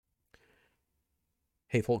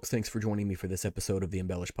Hey folks, thanks for joining me for this episode of the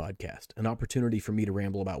Embellish Podcast, an opportunity for me to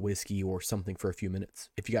ramble about whiskey or something for a few minutes.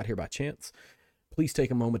 If you got here by chance, please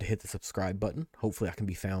take a moment to hit the subscribe button. Hopefully I can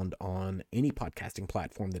be found on any podcasting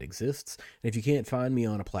platform that exists. And if you can't find me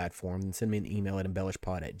on a platform, then send me an email at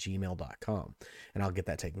embellishpod@gmail.com and I'll get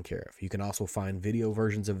that taken care of. You can also find video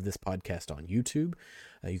versions of this podcast on YouTube.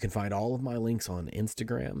 You can find all of my links on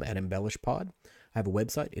Instagram at embellishpod. I have a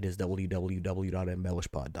website. It is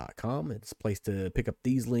www.embellishpod.com. It's a place to pick up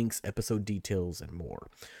these links, episode details, and more.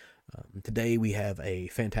 Today we have a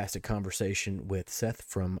fantastic conversation with Seth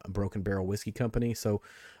from Broken Barrel Whiskey Company, so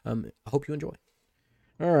I hope you enjoy.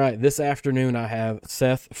 All right, this afternoon I have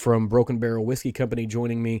Seth from Broken Barrel Whiskey Company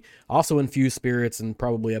joining me, also Infused Spirits and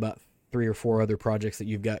probably about 3 or 4 other projects that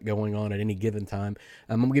you've got going on at any given time.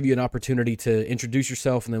 I'm going to give you an opportunity to introduce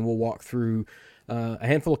yourself, and then we'll walk through a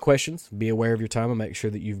handful of questions. Be aware of your time and make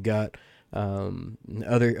sure that you've got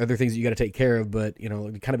other things that you got to take care of, but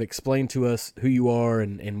kind of explain to us who you are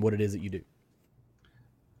and what it is that you do.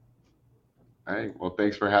 All right. Well,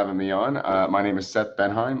 thanks for having me on. My name is Seth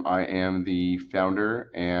Benhaim. I am the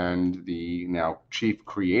founder and the now chief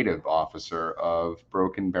creative officer of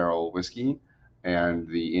Broken Barrel Whiskey and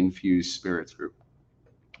the Infused Spirits Group.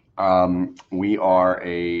 We are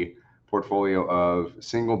a portfolio of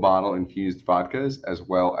single bottle infused vodkas, as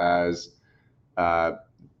well as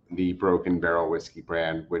the Broken Barrel Whiskey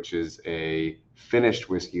brand, which is a finished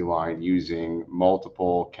whiskey line using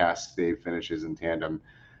multiple cask stave finishes in tandem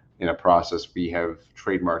in a process we have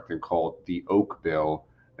trademarked and called the oak bill,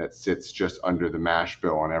 that sits just under the mash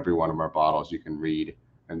bill on every one of our bottles. You can read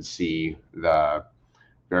and see the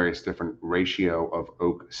various different ratio of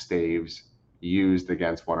oak staves used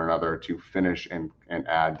against one another to finish and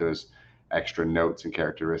add those extra notes and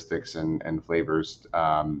characteristics and flavors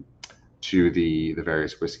to the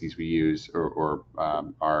various whiskeys we use or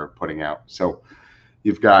are putting out. So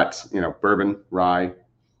you've got bourbon, rye,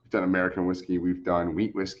 we've done American whiskey, we've done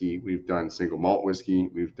wheat whiskey, we've done single malt whiskey,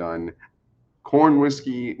 we've done corn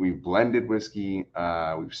whiskey, we've blended whiskey,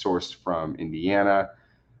 we've sourced from Indiana,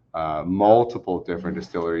 multiple different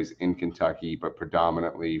distilleries in Kentucky, but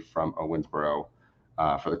predominantly from Owensboro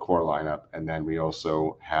for the core lineup. And then we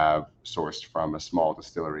also have sourced from a small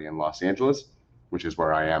distillery in Los Angeles, which is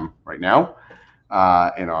where I am right now,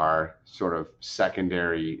 in our sort of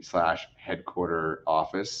secondary / headquarter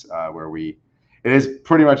office, where it is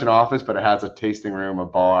pretty much an office, but it has a tasting room, a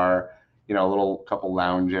bar, a little couple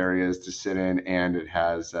lounge areas to sit in, and it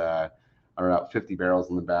has about 50 barrels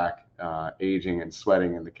in the back, aging and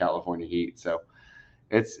sweating in the California heat. So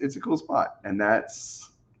it's a cool spot, and that's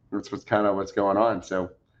what's going on. So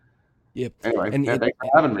Yep. Anyway, thanks for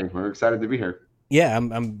having me. We're excited to be here. Yeah,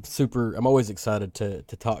 I'm always excited to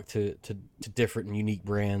talk to different and unique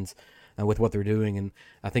brands with what they're doing, and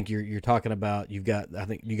I think you're talking about, I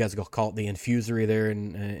think you guys call it the infusery there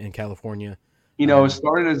in California. It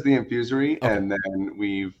started as the infusery, Okay. and then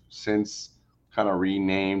we've since kind of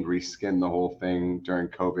reskinned the whole thing during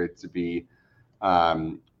COVID to be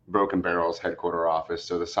Broken Barrel's headquarter office.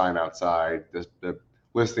 So the sign outside, the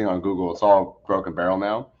listing on Google, it's all Broken Barrel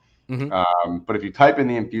now. Mm-hmm. But if you type in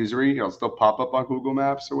the infusery, it'll still pop up on Google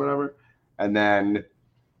Maps or whatever. And then,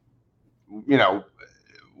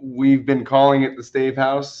 we've been calling it the Stave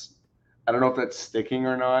House. I don't know if that's sticking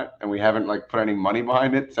or not, and we haven't put any money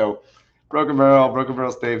behind it. So Broken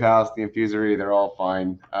Barrel Stave House, the infusery, they're all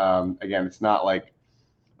fine. Again, it's not like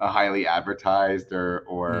a highly advertised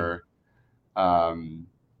or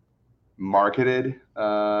marketed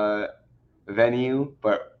venue,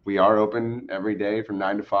 but we are open every day from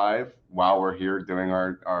 9 to 5 while we're here doing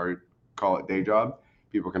our call it day job.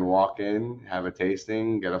 People can walk in, have a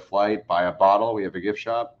tasting, get a flight, buy a bottle. We have a gift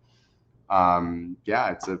shop.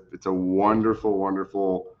 It's a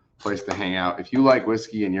wonderful place to hang out. If you like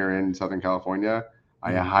whiskey and you're in Southern California,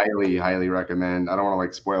 I highly recommend. I don't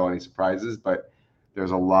want to spoil any surprises, but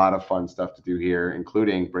there's a lot of fun stuff to do here,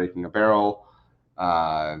 including breaking a barrel.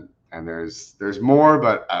 And there's more,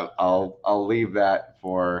 but I'll leave that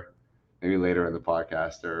for maybe later in the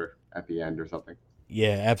podcast or at the end or something.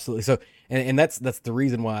 Yeah, absolutely. So, and that's the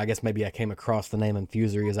reason why I guess maybe I came across the name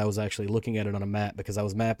Infusery, is I was actually looking at it on a map because I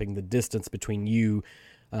was mapping the distance between you,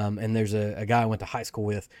 and there's a guy I went to high school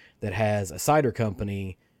with that has a cider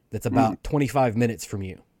company that's about 25 minutes from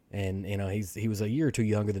you. And he was a year or two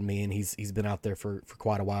younger than me, and he's been out there for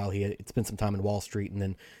quite a while. He had spent some time in Wall Street, and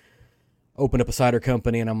then opened up a cider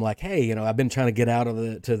company. And I'm like, hey, I've been trying to get out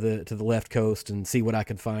of to the left coast and see what I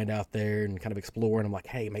could find out there and kind of explore. And I'm like,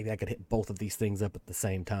 hey, maybe I could hit both of these things up at the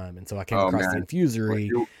same time. And so I came across the Infusery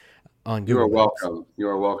on Google. You are welcome. You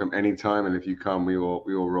are welcome anytime. And if you come, we will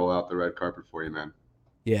roll out the red carpet for you, man.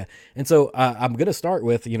 Yeah, and so I'm gonna start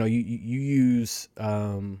with you use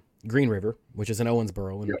Green River, which is in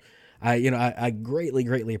Owensboro, and Yep. I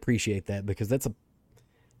greatly appreciate that because that's a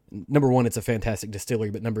number one, it's a fantastic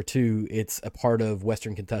distillery, but number two, it's a part of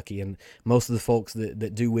Western Kentucky, and most of the folks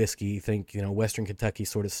that do whiskey think Western Kentucky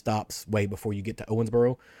sort of stops way before you get to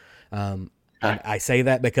Owensboro, and I say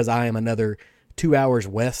that because I am another 2 hours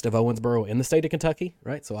west of Owensboro in the state of Kentucky,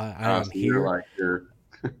 right? So I am So you're here. like you're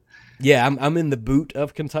Yeah, I'm in the boot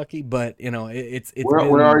of Kentucky, but it's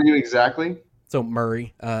where are been you exactly? so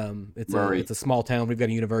Murray. Murray. It's a small town. We've got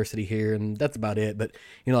a university here, and that's about it. But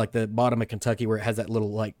like the bottom of Kentucky, where it has that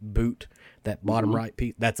little like boot, that bottom Hmm. right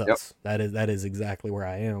piece, that's Yep. us. That is exactly where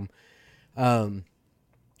I am. Um,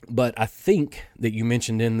 but I think that you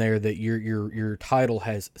mentioned in there that your title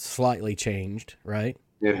has slightly changed, right?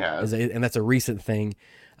 It has. And that's a recent thing.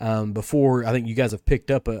 Before, I think you guys have picked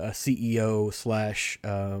up a CEO slash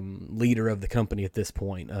leader of the company at this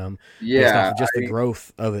point, based off Yeah. of just the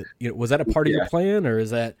growth of it. Was that a part of your Yeah. plan, or is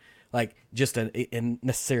that like just a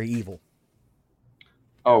necessary evil?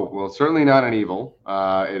 Oh, well, certainly not an evil.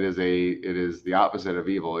 It is the opposite of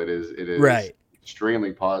evil. It is Right.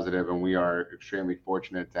 extremely positive, and we are extremely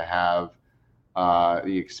fortunate to have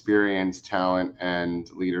the experience, talent, and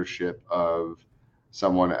leadership of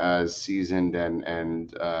someone as seasoned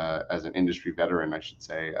and as an industry veteran, I should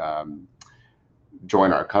say,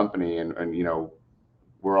 join our company. And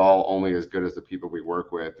we're all only as good as the people we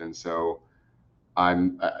work with, and so a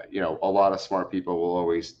lot of smart people will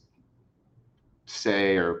always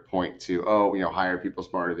say or point to, oh, hire people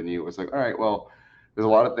smarter than you. It's like, all right, well, there's a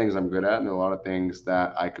lot of things I'm good at, and there are a lot of things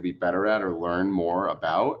that I could be better at or learn more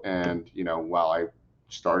about. And while I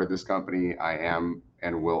started this company, I am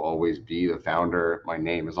and will always be the founder. My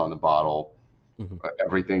name is on the bottle. Hmm.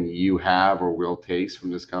 Everything you have or will taste from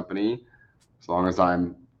this company, as long as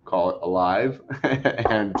I'm call it alive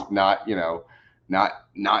and not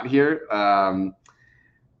not here.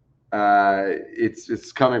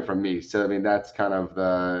 It's coming from me. So I mean, that's kind of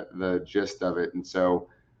the gist of it. And so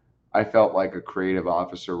I felt like a creative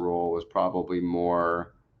officer role was probably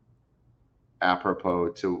more apropos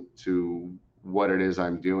to what it is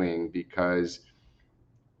I'm doing, because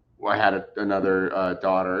I had another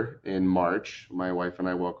daughter in March. My wife and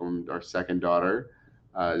I welcomed our second daughter,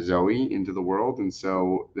 Zoe, into the world, and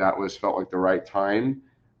so that was felt like the right time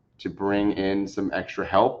to bring in some extra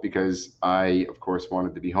help, because I, of course,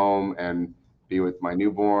 wanted to be home and be with my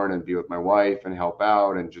newborn and be with my wife and help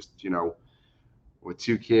out. And just, with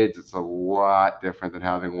two kids, it's a lot different than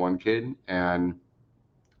having one kid. And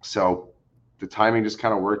so the timing just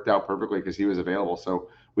kind of worked out perfectly because he was available. So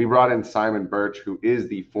we brought in Simon Birch, who is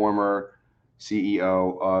the former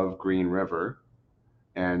CEO of Green River.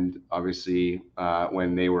 And obviously,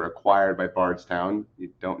 when they were acquired by Bardstown,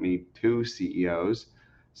 you don't need two CEOs.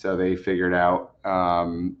 So they figured out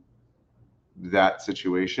that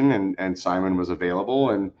situation, and Simon was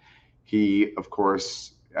available. And he, of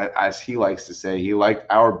course, as he likes to say, he liked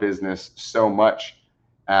our business so much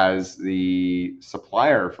as the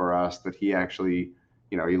supplier for us that he actually,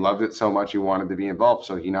 he loved it so much he wanted to be involved.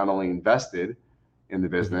 So he not only invested in the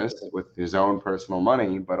Hmm. business with his own personal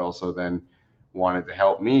money, but also then wanted to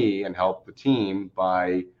help me and help the team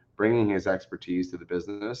by bringing his expertise to the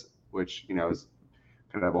business, which is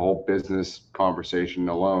kind of a whole business conversation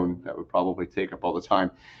alone that would probably take up all the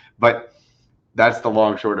time. But that's the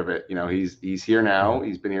long short of it. He's here Hmm. now.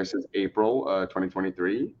 He's been here since April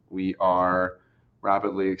 2023. We are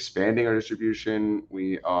rapidly expanding our distribution.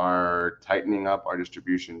 We are tightening up our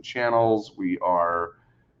distribution channels. We are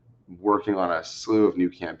working on a slew of new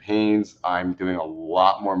campaigns. I'm doing a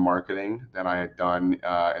lot more marketing than I had done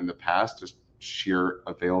in the past, just sheer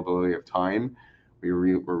availability of time. We're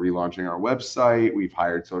relaunching our website. We've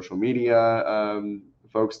hired social media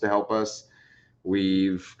folks to help us.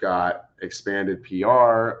 We've got expanded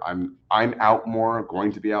PR. I'm out more,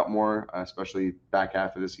 going to be out more, especially back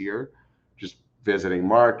half of this year, just visiting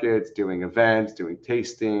markets, doing events, doing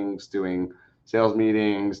tastings, doing sales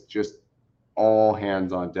meetings, just all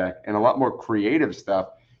hands on deck, and a lot more creative stuff.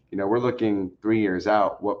 We're looking 3 years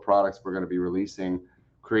out, what products we're going to be releasing,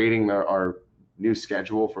 creating our new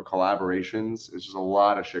schedule for collaborations. It's just a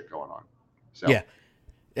lot of shit going on. So, Yeah.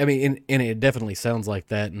 I mean, and it definitely sounds like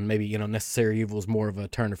that, and maybe necessary evil is more of a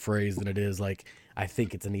turn of phrase than it is like I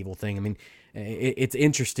think it's an evil thing. I mean, it's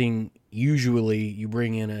interesting. Usually, you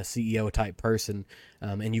bring in a CEO type person,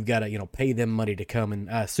 and you've got to pay them money to come, and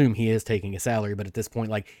I assume he is taking a salary, but at this point,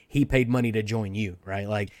 like he paid money to join you, right?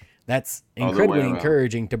 Like that's other way incredibly around.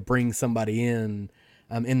 encouraging to bring somebody in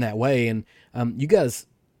that way, and you guys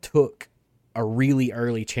took a really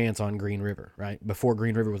early chance on Green River, right? Before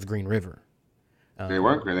Green River was Green River, They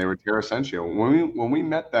weren't green. They were Terra Essential. When we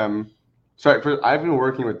met them, sorry, I've been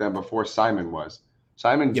working with them before Simon was.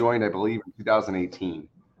 Simon Yep. joined, I believe, in 2018.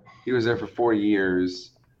 He was there for 4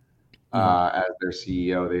 years Hmm. as their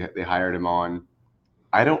CEO. They hired him on.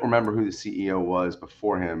 I don't remember who the CEO was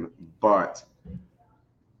before him, but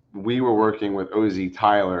we were working with OZ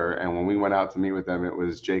Tyler, and when we went out to meet with them, it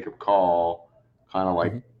was Jacob Call, kind of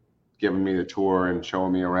like Hmm. giving me the tour and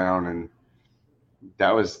showing me around, and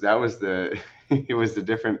that was the it was the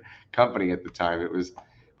different company at the time. It was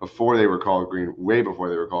before they were called Green, way before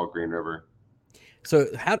they were called Green River. So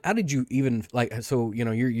how did you even like? So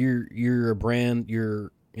you're a brand.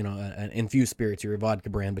 You're an infused spirits. You're a vodka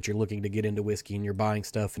brand, but you're looking to get into whiskey and you're buying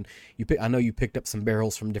stuff. And I know you picked up some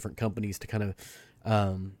barrels from different companies to kind of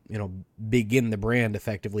begin the brand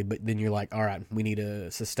effectively. But then you're like, all right, we need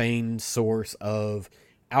a sustained source of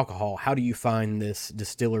alcohol. How do you find this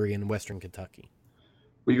distillery in Western Kentucky?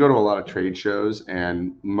 We go to a lot of trade shows,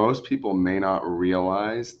 and most people may not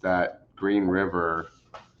realize that Green River,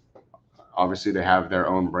 obviously they have their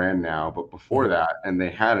own brand now, but before Hmm. that, and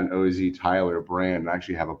they had an OZ Tyler brand. I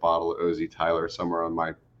actually have a bottle of OZ Tyler somewhere on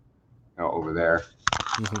my, over there,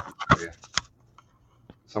 Hmm.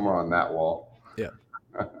 somewhere on that wall, Yeah.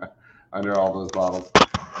 under all those bottles.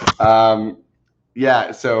 Um,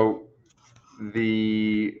 yeah. So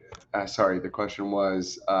the sorry, the question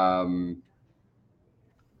was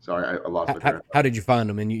sorry, I lost How, my how, train of thought. how did you find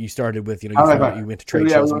them? And you started with How you did I found find? you went to So trade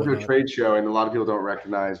yeah, we shows and went to a whatnot. trade show, and a lot of people don't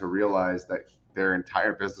recognize or realize that their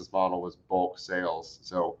entire business model was bulk sales.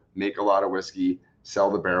 So make a lot of whiskey, sell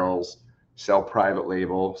the barrels, sell private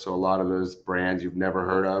label. So a lot of those brands you've never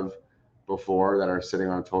heard of before that are sitting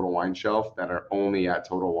on a Total Wine shelf that are only at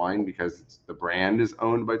Total Wine because the brand is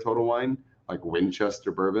owned by Total Wine, like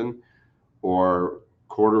Winchester Bourbon or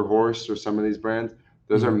Quarter Horse or some of these brands.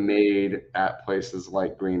 Those are Hmm. made at places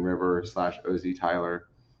like Green River / OZ Tyler,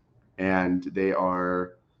 and they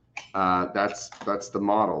are that's the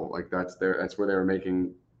model. Like that's where they were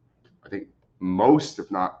making, I think, most,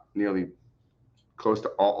 if not nearly close to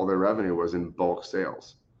all of their revenue was in bulk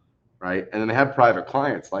sales, right? And then they have private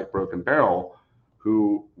clients like Broken Barrel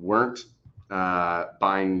who weren't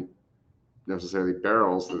buying necessarily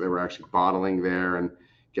barrels, that they were actually bottling there and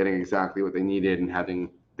getting exactly what they needed and having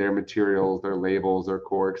their materials, their labels, their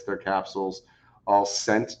corks, their capsules all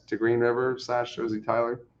sent to Green River / Josie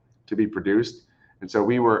Tyler to be produced. And so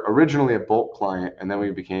we were originally a bulk client, and then we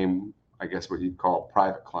became, I guess, what you'd call a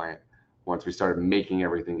private client once we started making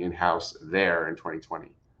everything in house there in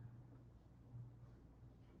 2020.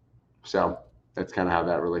 So that's kind of how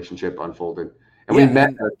that relationship unfolded. And we Yeah, met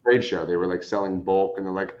and at a trade show. They were like selling bulk, and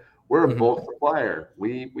they're like, "We're a mhm. bulk supplier.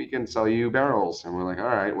 We can sell you barrels." And we're like, "All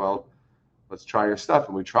right, well, let's try your stuff."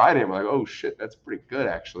 And we tried it. And we're like, "Oh shit, that's pretty good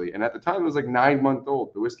actually." And at the time, it was like 9 months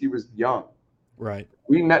old. The whiskey was young. Right.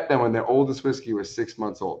 We met them when their oldest whiskey was 6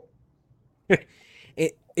 months old.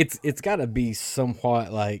 It's got to be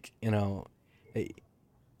somewhat like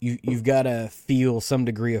you've got to feel some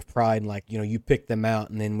degree of pride, like you pick them out,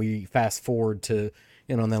 and then we fast forward to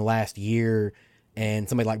in the last year, and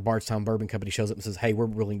somebody like Bardstown Bourbon Company shows up and says, "Hey, we're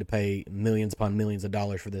willing to pay millions upon millions of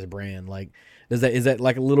dollars for this brand." Like, is that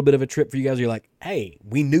like a little bit of a trip for you guys? You're like, "Hey,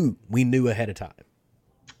 we knew ahead of time."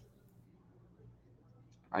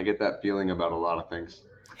 I get that feeling about a lot of things.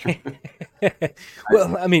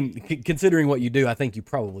 Well, I mean, considering what you do, I think you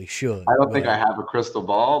probably should. I don't think I But have a crystal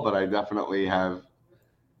ball, but I definitely have,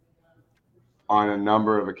 on a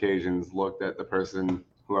number of occasions, looked at the person,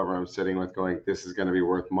 whoever I'm sitting with, going, "This is going to be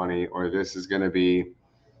worth money," or "This is going to be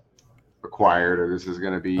acquired," or "This is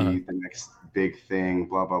going to uh, be the next big thing,"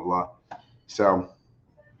 blah blah blah. So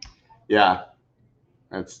yeah,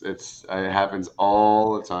 it happens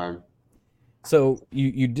all the time. so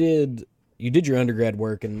you did your undergrad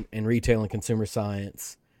work in retail and consumer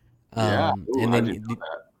science, Yeah. Ooh, and how'd you then know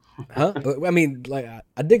huh? that? I mean, like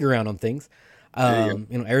I dig around on things. There you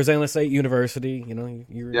go. Arizona State University.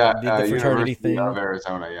 You Yeah, did the fraternity University of thing.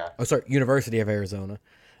 Arizona. Yeah, Oh, sorry, University of Arizona.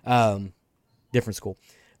 Um, different school,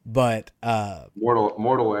 but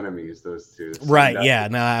mortal enemies. Those two. So right, that's yeah.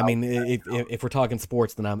 No, I mean, if we're talking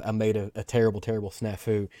sports, then I made a terrible, terrible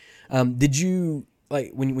snafu. Did you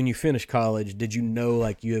like when you finished college? Did you know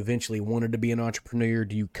like you eventually wanted to be an entrepreneur?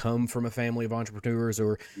 Do you come from a family of entrepreneurs,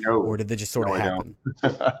 or no, did that just sort of no, I happen?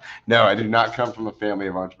 don't. No, I do not come from a family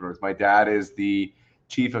of entrepreneurs. My dad is the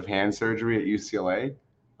chief of hand surgery at UCLA.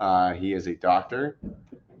 He is a doctor.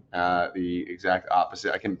 The exact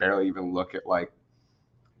opposite. I can barely even look at, like,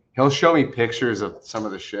 he'll show me pictures of some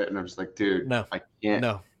of the shit, and I'm just like, dude, No, I can't.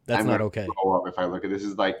 no, that's I'm not gonna okay. grow up if I look at this.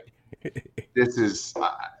 Is like, this is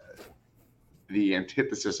the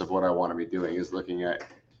antithesis of what I want to be doing. Is looking at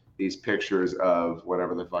these pictures of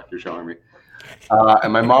whatever the fuck you're showing me.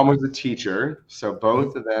 And my mom was a teacher, so Hmm.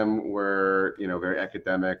 both of them were, very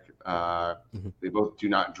academic. Hmm. They both do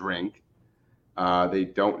not drink. They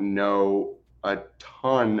don't know a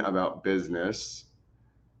ton about business.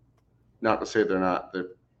 Not to say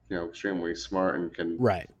they're extremely smart and can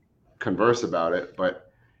Right. converse about it,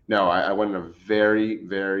 but no, I went in a very,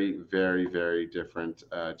 very, very, very different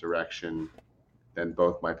direction than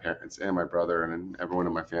both my parents and my brother and everyone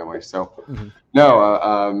in my family. So Hmm.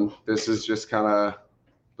 no, this is just kind of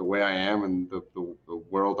the way I am and the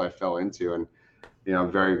world I fell into. And,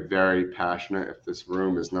 I'm very, very passionate. If this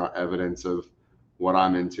room is not evidence of what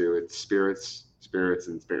I'm into, it's spirits, spirits,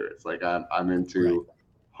 and spirits. Like I'm Right. into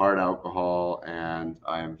hard alcohol, and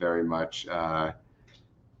I am very much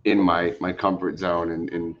in my comfort zone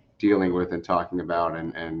and dealing with and talking about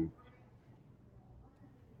and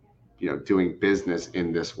doing business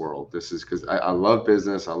in this world. This is because I love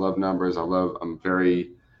business. I love numbers. I'm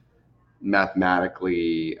very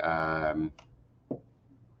mathematically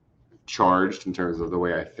charged in terms of the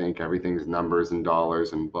way I think. Everything's numbers and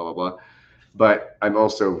dollars and blah blah blah. But I'm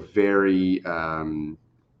also very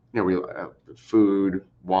we food,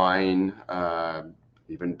 wine,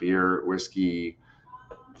 even beer, whiskey,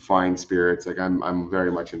 fine spirits. Like I'm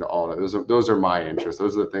very much into all that. Those are my interests.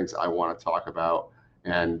 Those are the things I want to talk about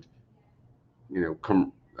and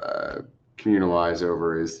uh, communalize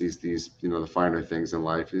over. Is these the finer things in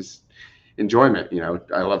life is enjoyment.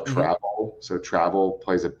 I love Hmm. travel, so travel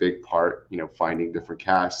plays a big part. Finding different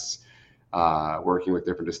casts, working with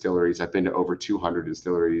different distilleries. I've been to over 200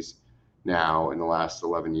 distilleries now in the last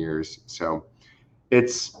 11 years. So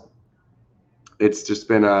it's it's just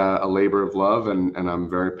been a labor of love, and I'm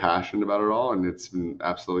very passionate about it all, and it's been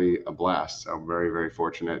absolutely a blast. So I'm very, very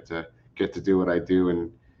fortunate to get to do what I do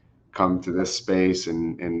and come to this space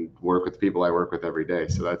and work with the people I work with every day.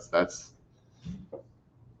 So that's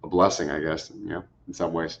a blessing, I guess, in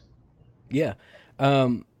some ways. Yeah.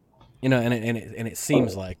 Um, and it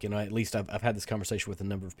seems like, at least I've had this conversation with a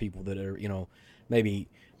number of people that are, maybe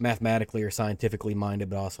mathematically or scientifically minded,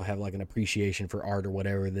 but also have like an appreciation for art or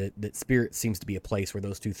whatever. That spirit seems to be a place where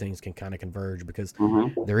those two things can kind of converge, because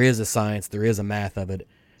Mm-hmm. there is a science, there is a math of it,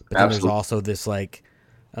 but then there's Absolutely. also this like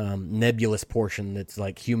nebulous portion that's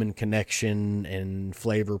like human connection and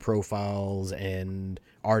flavor profiles and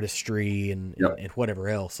artistry and Yep. whatever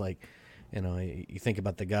else. Like, you think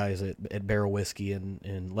about the guys at Barrel Whiskey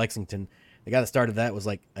in Lexington. The guy that started that was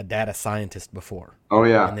like a data scientist before, Oh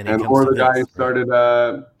yeah, and then he and comes or to the guy who this, right?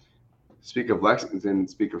 started. Speak of Lexington,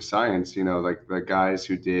 speak of science. Like the guys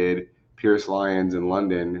who did Pierce Lyons in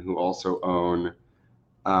London, who also own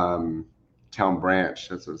um, Town Branch.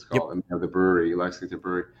 That's what it's Yep. called. And the brewery, Lexington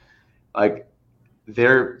Brewery. Like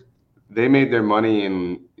they're they made their money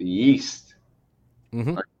in yeast.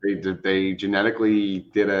 Mm-hmm. Like they genetically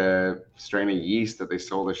did a strain of yeast that they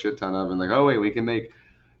sold a shit ton of, and like, oh wait, we can make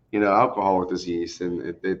alcohol with this yeast,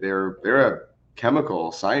 and they're a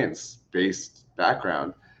chemical science based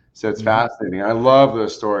background. So it's Mm-hmm. fascinating. I love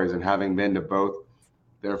those stories, and having been to both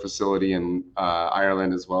their facility in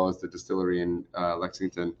Ireland as well as the distillery in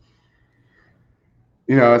Lexington,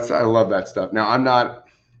 I love that stuff. Now I'm not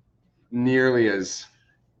nearly as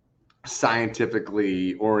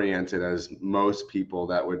scientifically oriented as most people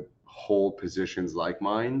that would hold positions like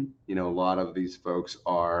mine. A lot of these folks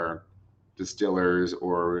are distillers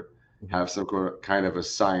or Mm-hmm. have some kind of a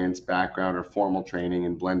science background or formal training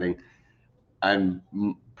in blending. And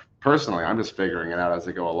personally, I'm just figuring it out as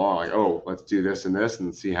I go along. Like, oh, let's do this and this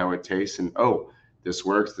and see how it tastes. And oh, this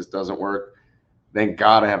works, this doesn't work. Thank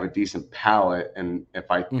God I have a decent palate. And if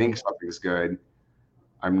I Mm-hmm. think something's good,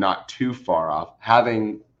 I'm not too far off.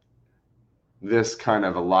 Having this kind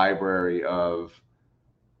of a library of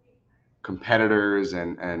competitors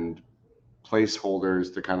and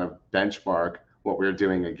placeholders to kind of benchmark what we're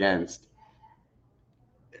doing against.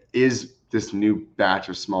 Is this new batch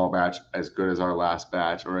or small batch as good as our last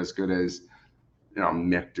batch, or as good as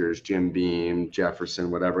Michter's, Jim Beam,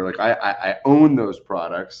 Jefferson, whatever? Like I own those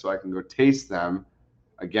products, so I can go taste them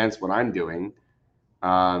against what I'm doing.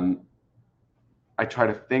 um, I try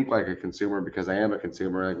to think like a consumer because I am a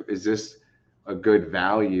consumer. Like, is this a good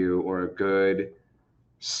value or a good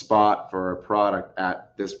spot for a product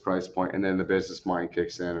at this price point? And then the business mind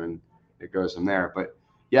kicks in and it goes from there. But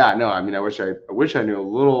yeah, no, I mean, I wish I knew a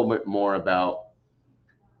little bit more about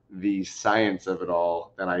the science of it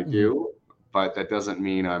all than I Mm-hmm. do, but that doesn't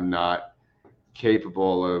mean I'm not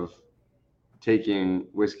capable of taking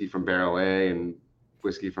whiskey from barrel A and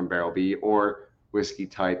whiskey from barrel B, or whiskey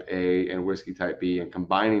type A and whiskey type B, and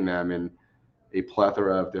combining them in a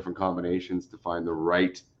plethora of different combinations to find the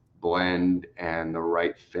right blend and the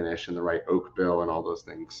right finish and the right oak bill and all those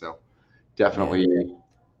things. So Yeah. definitely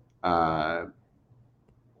uh,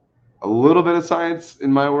 a little bit of science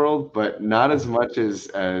in my world, but not as Mhm. much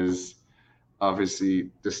as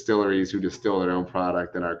obviously distilleries who distill their own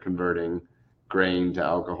product and are converting grain to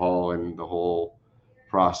alcohol and the whole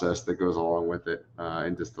process that goes along with it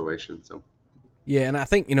in distillation. So Yeah, and I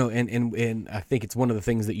think and I think it's one of the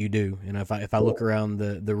things that you do. And if I look around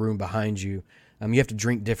the room behind you, you have to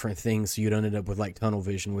drink different things so you don't end up with like tunnel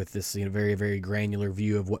vision with this very very granular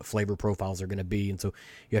view of what flavor profiles are going to be. And so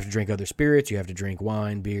you have to drink other spirits, you have to drink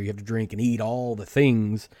wine, beer, you have to drink and eat all the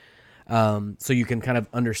things, so you can kind of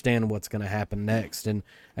understand what's going to happen next. And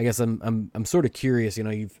I guess I'm sort of curious.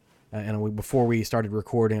 You've and before we started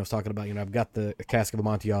recording, I was talking about I've got the cask of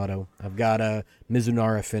Amontillado, I've got a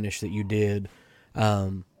Mizunara finish that you did.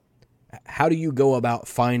 Um, how do you go about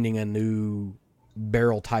finding a new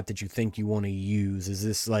barrel type that you think you want to use? Is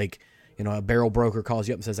this like a barrel broker calls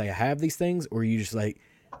you up and says, "Hey, I have these things," or you just like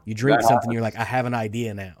you drink that something, you're like, "I have an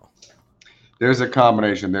idea now." there's a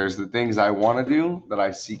combination. There's the things I want to do that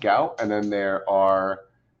I seek out, and then there are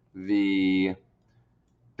the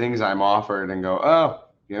things I'm offered and go, oh,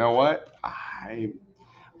 you know what?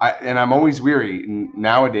 And I'm always weary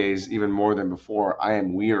nowadays, even more than before. I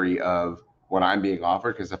am weary of what I'm being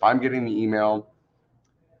offered because if I'm getting the email,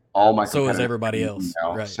 all my So is competitors are everybody getting the else,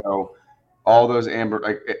 email. right? So all those amber,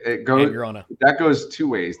 like it And goes, you're on a that goes two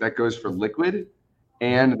ways. That goes for liquid,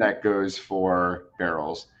 mm-hmm, and that goes for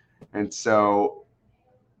barrels. And so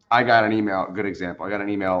I got an email. Good example. I got an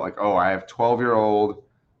email like, oh, I have 12-year-old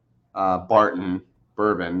Barton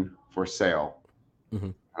bourbon for sale. mm-hmm,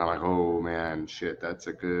 And I'm like, oh man, shit, that's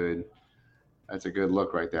a good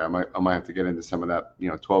look right there. I might have to get into some of that,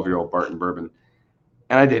 12-year-old Barton bourbon.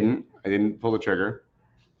 And I didn't pull the trigger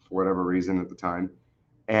for whatever reason at the time.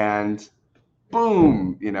 And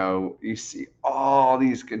boom, you see all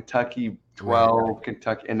these Kentucky right, 12,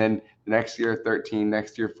 Kentucky, and then the next year 13,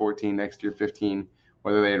 next year 14, next year 15,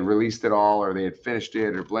 whether they had released it all or they had finished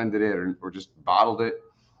it or blended it or just bottled it.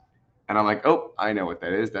 And I'm like, oh, I know what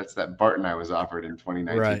that is. That's that Barton I was offered in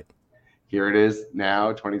 2019. right, Here it is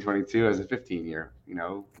now, 2022, as a 15-year.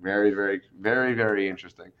 Very, very, very, very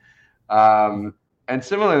interesting. mm-hmm, And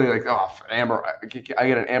similarly, like, oh, Amber, I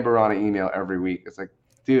get an Amberana email every week. It's like,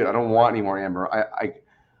 dude, I don't want any more Amber.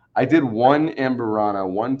 I did one Amberana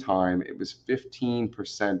one time. It was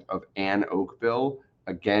 15% of Ann Oakville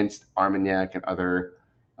against Armagnac and mm-hmm,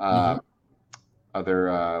 uh,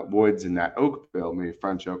 other woods in that Oakville, maybe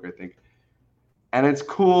French oak, I think. And it's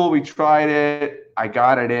cool. We tried it. I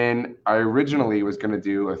got it in. I originally was going to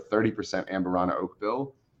do a 30% Amberana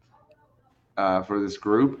Oakville for this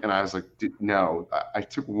group, and I was like, no. I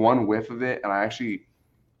took one whiff of it, and I actually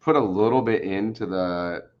put a little bit into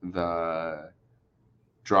the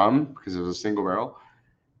drum because it was a single barrel,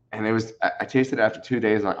 and it was. I tasted it after 2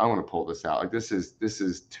 days. Like, I'm going to pull this out. Like, this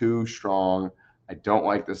is too strong. I don't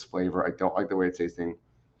like this flavor. I don't like the way it's tasting.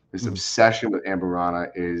 This mm-hmm. obsession with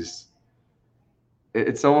Amberana is.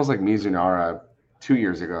 It's almost like Mizunara 2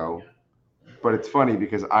 years ago, but it's funny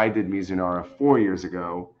because I did Mizunara 4 years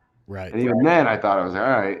ago, Right. and even then I thought I was like, all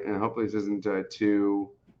right, and hopefully this isn't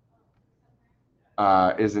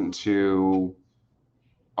too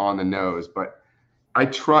on the nose. But I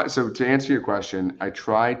try. So to answer your question, I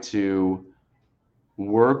try to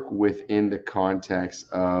work within the context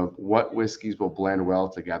of what whiskeys will blend well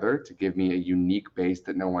together to give me a unique base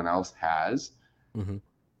that no one else has, Mm-hmm.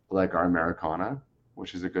 like our Americana,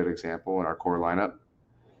 which is a good example in our core lineup.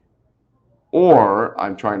 Or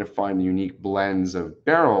I'm trying to find unique blends of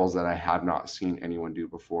barrels that I have not seen anyone do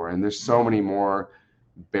before. And there's so many more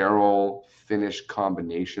barrel finish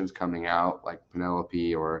combinations coming out, like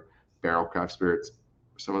Penelope or Barrel Craft Spirits,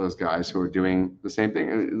 some of those guys who are doing the same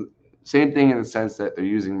thing. Same thing in the sense that they're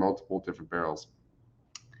using multiple different barrels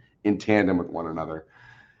in tandem with one another.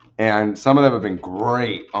 And some of them have been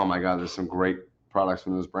great. Oh my God, there's some great products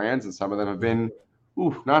from those brands. And some of them have Mm-hmm. been,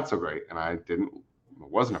 ooh, not so great. And I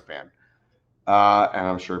wasn't a fan. And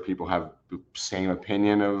I'm sure people have the same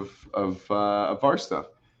opinion of our stuff.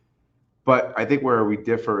 But I think where we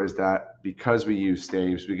differ is that because we use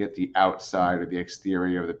staves, we get the outside or the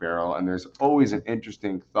exterior of the barrel, and there's always an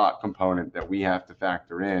interesting thought component that we have to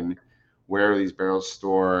factor in. Where are these barrels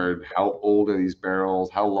stored? How old are these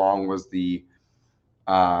barrels? How long was the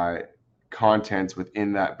uh, contents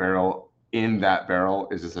within that barrel in that barrel?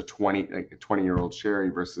 Is this a 20-year-old sherry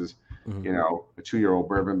versus Mm-hmm. a 2-year-old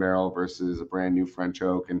bourbon barrel versus a brand new French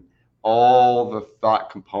oak, and all the thought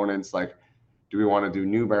components like, do we want to do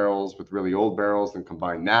new barrels with really old barrels and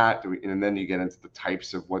combine that? And then you get into the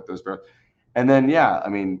types of what those barrels. And then, yeah, I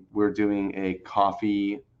mean, we're doing a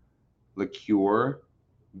coffee liqueur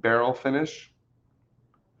barrel finish,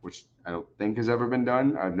 which I don't think has ever been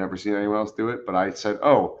done. I've never seen anyone else do it, but I said,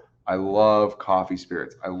 oh, I love coffee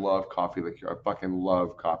spirits. I love coffee liqueur. I fucking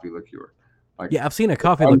love coffee liqueur. Like, Yeah, I've seen a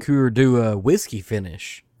coffee I'm liqueur do a whiskey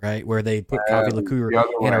finish, right, where they put coffee liqueur the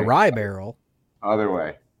other in a way, rye barrel. other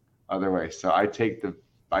way, other way. So I take the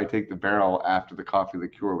barrel after the coffee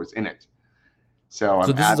liqueur was in it. So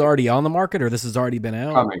So I'm this is adding already on the market, or this has already been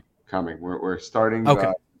out? coming. We're starting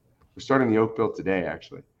Okay, the oak bill today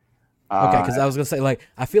actually. okay, Uh, because I was gonna say, like,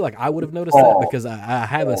 I feel like I would have noticed that fall, because I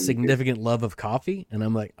have a significant love of coffee, and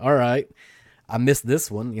I'm like, all right, I missed this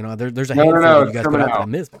one. You know, there's a handful No, that you it's guys put coming out that I out.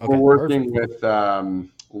 missed. We're Okay, perfect. working with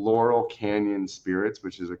Laurel Canyon Spirits,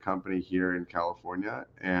 which is a company here in California,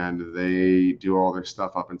 and they do all their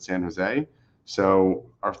stuff up in San Jose. So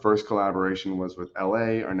our first collaboration was with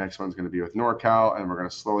LA. Our next one's going to be with NorCal, and we're going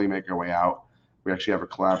to slowly make our way out. We actually have a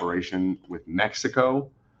collaboration with Mexico,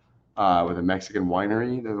 with a Mexican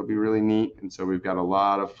winery that'll be really neat. And so we've got a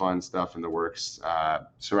lot of fun stuff in the works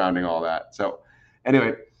surrounding all that. So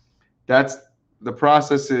anyway, that's the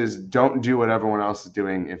process is don't do what everyone else is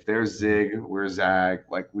doing. If they're zig, we're zag.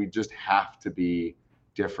 Like we just have to be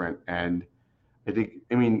different. And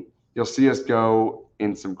I mean, you'll see us go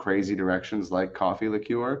in some crazy directions like coffee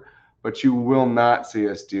liqueur, but you will not see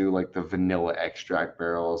us do like the vanilla extract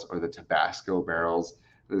barrels or the Tabasco barrels.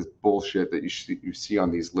 This bullshit that you see on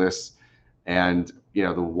these lists, and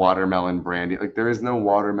the watermelon brandy. Like there is no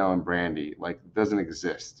watermelon brandy. Like it doesn't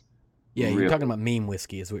exist. Yeah, you're Really. talking about meme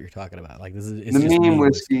whiskey, is what you're talking about. Like this is it's The just meme meme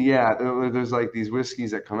whiskey, whiskey. yeah. There's like these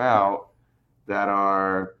whiskeys that come out that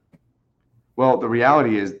are, well, the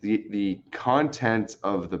reality is the content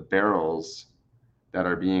of the barrels that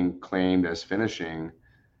are being claimed as finishing,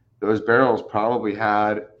 those barrels probably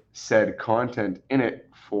had said content in it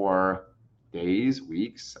for days,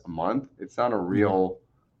 weeks, a month. It's not a Mm-hmm. real,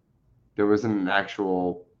 there wasn't an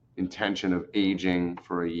actual intention of aging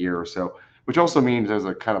for a year or so, which also means there's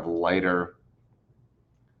a kind of lighter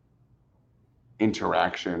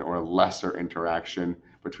interaction or lesser interaction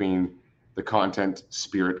between the content,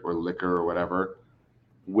 spirit or liquor or whatever,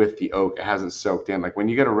 with the oak. It hasn't soaked in. Like when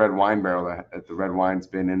you get a red wine barrel that the red wine's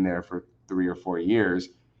been in there for 3 or 4 years,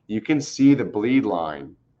 you can see the bleed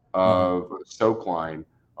line Mm-hmm. of soak line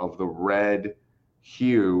of the red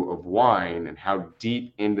hue of wine and how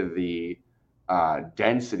deep into the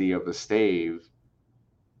density of the stave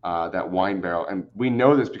that wine barrel. And we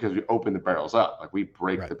know this because we open the barrels up, like we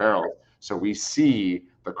break Right. the barrels. So we see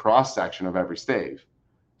the cross section of every stave.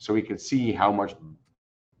 So we can see how much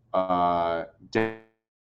uh,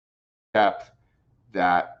 depth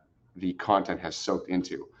that the content has soaked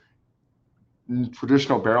into.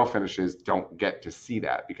 Traditional barrel finishes don't get to see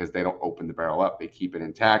that because they don't open the barrel up. They keep it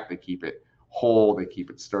intact, they keep it whole, they keep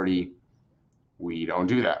it sturdy. We don't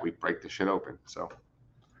do that. We break the shit open. So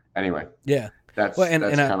anyway, Yeah. Well, that's and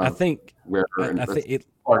that's I, kind I of think where I that's think it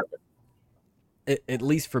part of at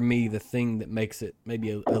least for me, the thing that makes it maybe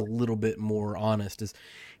a little bit more honest is,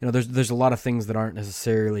 there's a lot of things that aren't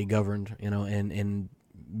necessarily governed, and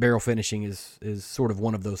barrel finishing is sort of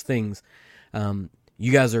one of those things.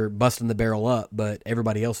 You guys are busting the barrel up, but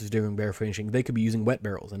everybody else is doing barrel finishing. They could be using wet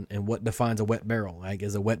barrels, and what defines a wet barrel? Like,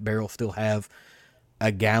 does a wet barrel still have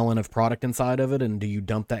a gallon of product inside of it, and do you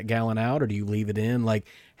dump that gallon out or do you leave it in? Like,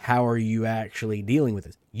 how are you actually dealing with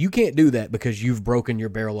this? You can't do that because you've broken your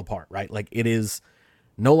barrel apart, right? Like, it is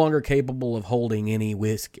no longer capable of holding any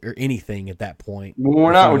whisk or anything at that point Well,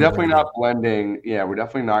 we're not. before We're you bring definitely it not in. blending. Yeah, we're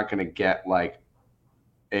definitely not going to get like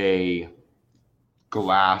a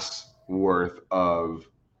glass worth of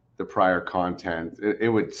the prior content. It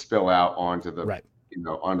would spill out onto the Right.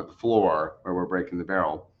 onto the floor where we're breaking the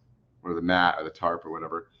barrel, or the mat, or the tarp, or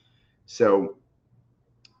whatever. So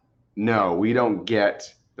no, we don't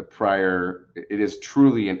get the prior. It is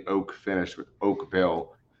truly an oak finish with oak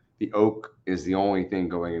bill. The oak is the only thing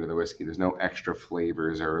going into the whiskey. There's no extra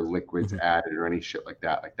flavors or liquids Mm-hmm. added or any shit like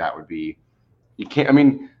that. Like that would be, you can't, I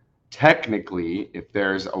mean, technically, if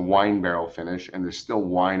there's a wine barrel finish and there's still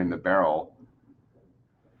wine in the barrel,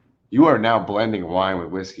 you are now blending wine with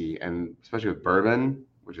whiskey, and especially with bourbon,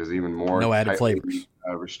 which is even No more added tightly flavors.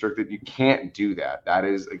 restricted. You can't do that. That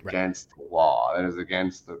is Right. against the law. That is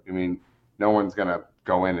against the. I mean, no one's gonna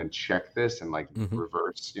go in and check this and like Mm-hmm.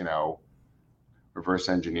 reverse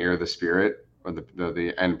engineer the spirit or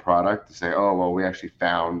the end product to say, oh well, we actually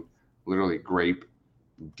found literally grape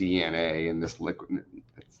DNA in this liquid.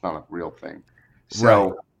 It's not a real thing. Right.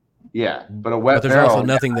 So yeah, but a But wet there's also barrel,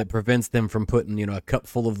 nothing that prevents them from putting, a cup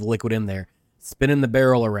full of the liquid in there, spinning the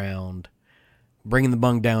barrel around, bringing the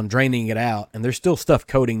bung down, draining it out, and there's still stuff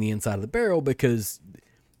coating the inside of the barrel because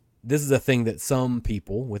this is a thing that some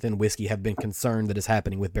people within whiskey have been concerned that is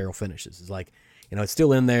happening with barrel finishes. It's like, it's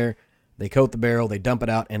still in there. They coat the barrel, they dump it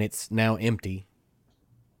out, and it's now empty,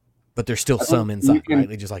 but there's still I think some inside, right?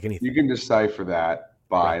 Just like you anything. can decipher that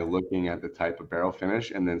by Right. looking at the type of barrel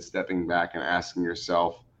finish and then stepping back and asking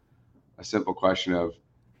yourself a simple question of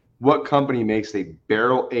what company makes a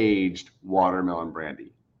barrel aged watermelon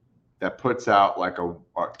brandy that puts out like a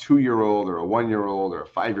 2 year old or a 1 year old or a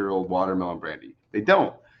 5 year old watermelon brandy? They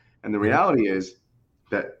don't. And the Mm-hmm. reality is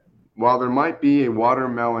that while there might be a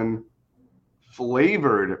watermelon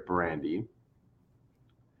flavored brandy,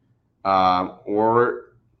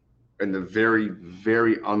 or in the very,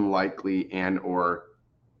 very unlikely and or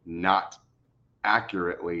not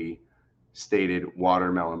accurately stated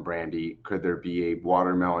watermelon brandy, could there be a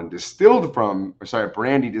watermelon distilled from, or sorry,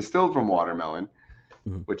 brandy distilled from watermelon,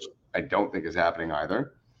 Mm-hmm. which I don't think is happening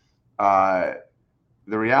either. Uh,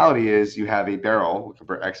 the reality is you have a barrel,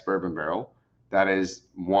 ex bourbon barrel, that is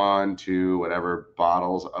 1, 2, whatever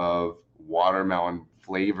bottles of watermelon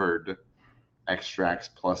flavored extracts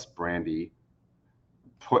plus brandy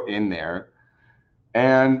put in there.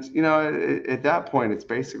 And, at that point, it's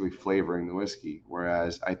basically flavoring the whiskey.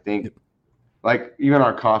 Whereas I think, Yep. like, even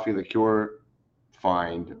our coffee liqueur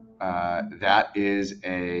find, that is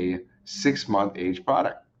a 6 month age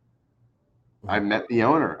product. I Mm-hmm. met the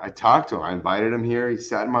owner. I talked to him. I invited him here. He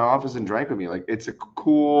sat in my office and drank with me. Like, it's a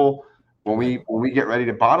cool. When Right. we get ready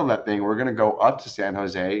to bottle that thing, we're gonna go up to San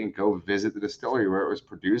Jose and go visit the distillery where it was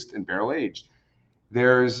produced and barrel aged.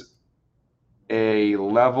 There's a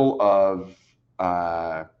level of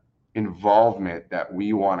uh, involvement that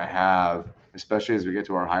we want to have, especially as we get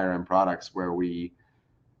to our higher end products, where we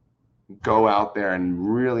go out there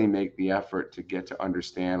and really make the effort to get to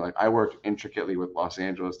understand. Like, I worked intricately with Los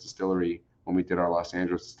Angeles Distillery when we did our Los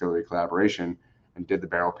Angeles Distillery collaboration and did the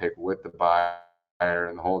barrel pick with the buyer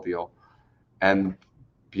and the whole deal. And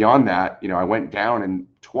beyond that, I went down and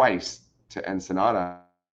twice to Ensenada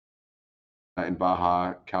in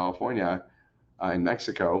Baja California, in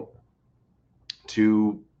Mexico,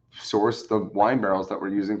 to source the wine barrels that we're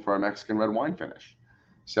using for our Mexican red wine finish.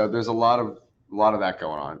 So there's a lot of that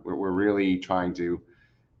going on. We're really trying to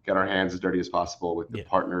get our hands as dirty as possible with the Yeah.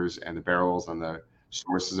 partners and the barrels and the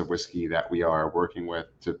sources of whiskey that we are working with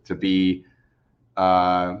uh,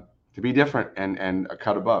 to be different and a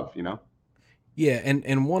cut above. Yeah,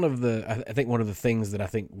 and one of the I think one of the things that I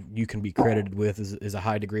think you can be credited with is a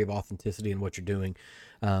high degree of authenticity in what you're doing,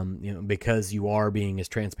 because you are being as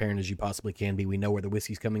transparent as you possibly can be. We know where the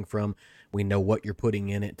whiskey's coming from. We know what you're putting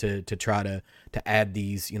in it to try to add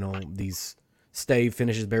these stave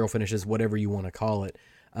finishes, barrel finishes, whatever you want to call it.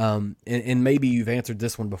 And maybe you've answered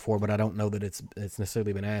this one before, but I don't know that it's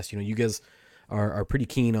necessarily been asked. You guys are pretty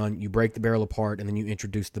keen on, you break the barrel apart and then you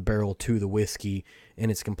introduce the barrel to the whiskey in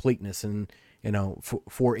its completeness. And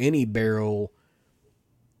for any barrel,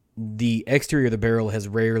 the exterior of the barrel has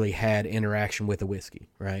rarely had interaction with the whiskey,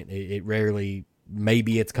 right? It rarely,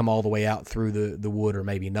 maybe it's come all the way out through the wood or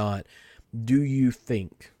maybe not. Do you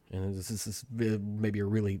think, and this is maybe a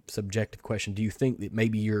really subjective question, do you think that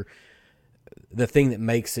maybe the thing that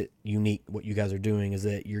makes it unique, what you guys are doing, is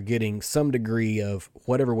that you're getting some degree of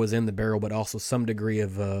whatever was in the barrel, but also some degree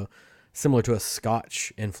of similar to a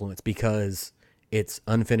Scotch influence, because it's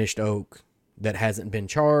unfinished oak that hasn't been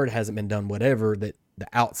charred, hasn't been done whatever, that the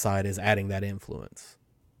outside is adding that influence.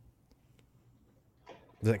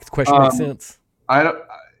 Does that question make Um, sense? I don't.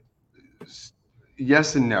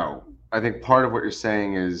 Yes and no. I think part of what you're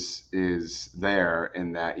saying is there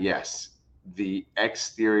in that, yes, the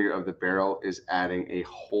exterior of the barrel is adding a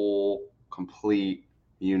whole, complete,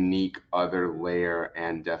 unique other layer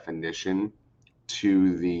and definition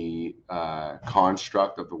to the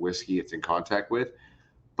construct of the whiskey it's in contact with.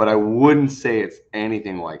 But I wouldn't say it's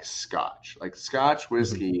anything like Scotch. Like Scotch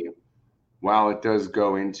Mm-hmm. whiskey, while it does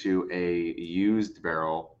go into a used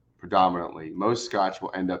barrel predominantly, most Scotch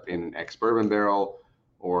will end up in an ex-bourbon barrel,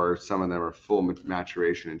 or some of them are full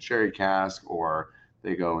maturation in sherry cask, or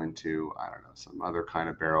they go into, I don't know, some other kind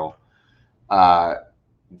of barrel. Uh,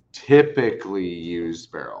 Typically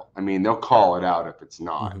used barrel. I mean, they'll call it out if it's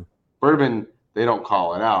not. Mm-hmm. Bourbon, they don't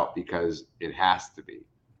call it out because it has to be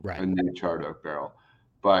Right. a new charred oak barrel.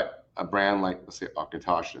 But a brand like, let's say,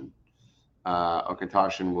 Auchentoshan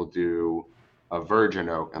will do a virgin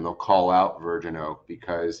oak, and they'll call out virgin oak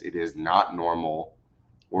because it is not normal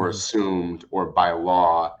or Mm-hmm. assumed or by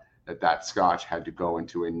law that Scotch had to go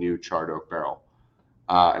into a new charred oak barrel.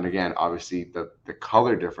 And again, obviously, the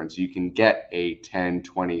color difference, you can get a 10,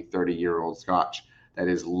 20, 30-year-old Scotch that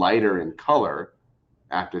is lighter in color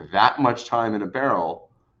after that much time in a barrel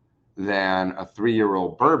than a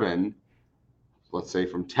 3-year-old bourbon let's say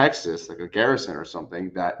from Texas, like a Garrison or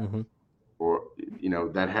something that, Mm-hmm. or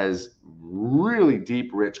that has really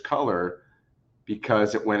deep, rich color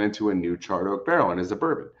because it went into a new charred oak barrel and is a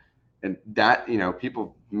bourbon. And that,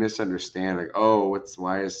 people misunderstand, like, oh,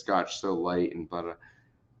 why is Scotch so light and blah blah.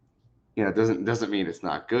 It doesn't mean it's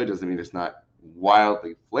not good. Doesn't mean it's not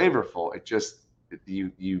wildly flavorful. It just,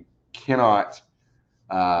 you cannot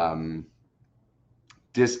um,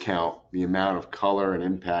 discount the amount of color and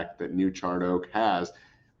impact that new charred oak has,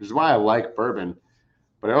 which is why I like bourbon.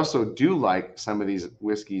 But I also do like some of these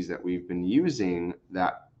whiskeys that we've been using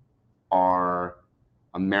that are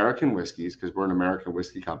American whiskeys, because we're an American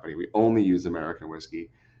whiskey company. We only use American whiskey.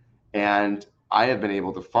 And I have been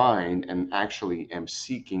able to find, and actually am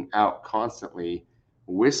seeking out constantly,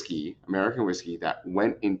 American whiskey that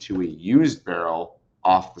went into a used barrel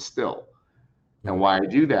off the still. And Mm-hmm. why I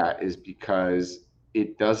do that is because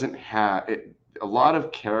it doesn't have it, a lot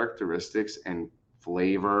of characteristics and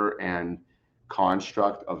flavor and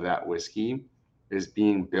construct of that whiskey is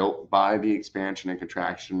being built by the expansion and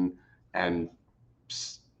contraction and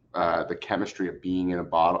the chemistry of being in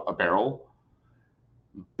a barrel,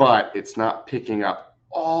 but it's not picking up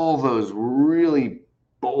all those really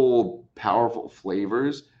bold, powerful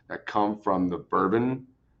flavors that come from the bourbon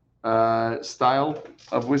style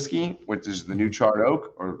of whiskey, which is the new Mm-hmm. charred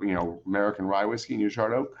oak, or American rye whiskey, new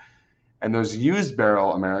charred oak. And those used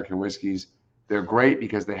barrel American whiskeys, they're great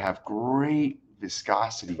because they have great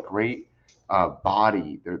viscosity, great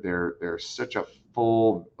body. They're such a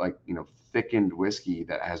full, like, thickened whiskey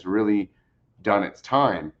that has really done its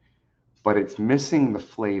time, but it's missing the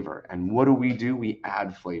flavor. And what do? We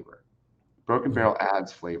add flavor. Broken Mm-hmm. Barrel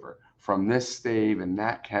adds flavor from this stave and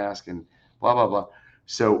that cask and blah blah blah.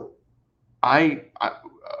 So I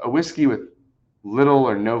a whiskey with little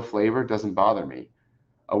or no flavor doesn't bother me.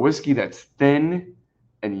 A whiskey that's thin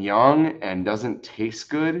and young and doesn't taste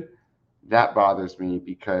good, that bothers me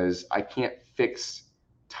because I can't fix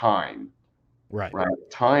time. Right. Right?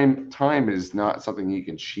 Time is not something you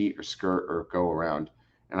can cheat or skirt or go around.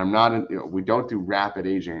 And I'm not we don't do rapid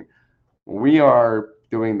aging. When we are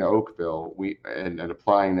doing the oak bill, and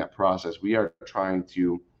applying that process, we are trying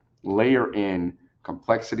to layer in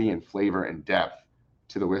complexity and flavor and depth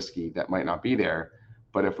to the whiskey that might not be there.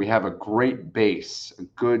 But if we have a great base, a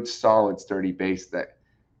good, solid, sturdy base that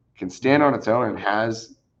can stand on its own and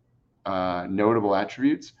has notable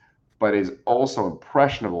attributes, but is also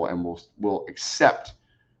impressionable and will accept.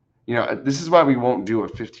 This is why we won't do a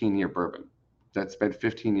 15-year bourbon that's been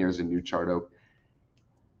 15 years in new charred oak.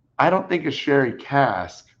 I don't think a sherry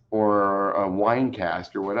cask or a wine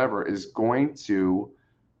cask or whatever is going to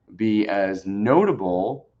be as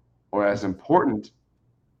notable or as Mm-hmm. important,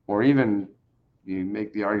 or even, you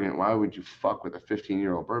make the argument, why would you fuck with a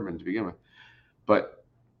 15-year-old bourbon to begin with? But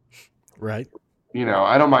Right.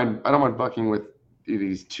 I don't mind fucking with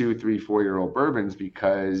these 2, 3, 4-year-old bourbons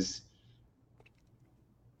because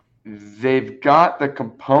they've got the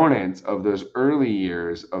components of those early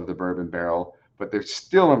years of the bourbon barrel, but they're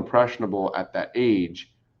still impressionable at that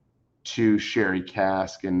age to sherry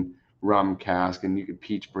cask and rum cask, and you could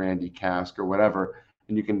peach brandy cask or whatever,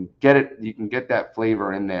 and you can get that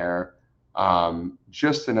flavor in there,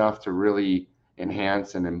 just enough to really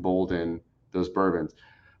enhance and embolden those bourbons.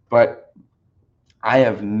 But I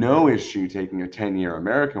have no issue taking a 10-year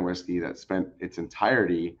American whiskey that spent its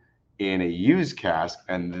entirety in a used cask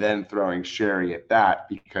and then throwing sherry at that,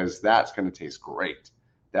 because that's going to taste great.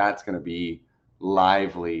 That's going to be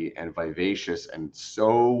lively and vivacious and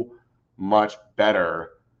so much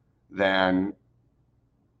better than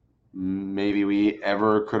maybe we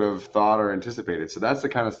ever could have thought or anticipated. So that's the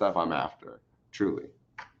kind of stuff I'm after, truly.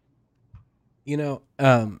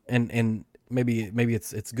 And maybe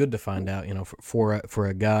it's good to find out, for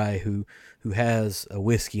a guy who has a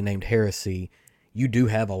whiskey named Heresy, you do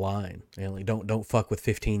have a line. Like, don't fuck with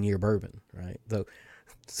 15-year bourbon, right?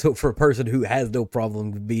 So for a person who has no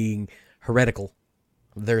problem being heretical,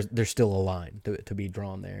 there's still a line to be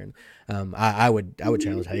drawn there. And I would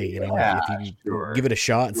challenge, hey, Yeah, if you give sure. it a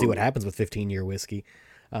shot and see what Sure. happens with 15-year whiskey.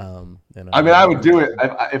 I mean, I would do it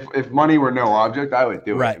if money were no object. I would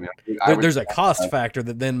do it. Right. I mean, I would. There's a cost factor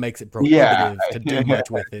that then makes it Yeah. prohibitive to do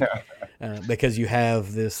much with it, because you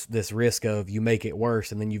have this risk of you make it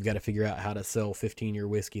worse, and then you've got to figure out how to sell 15-year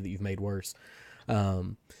whiskey that you've made worse.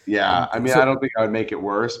 Um, Yeah. I mean, I so don't think I would make it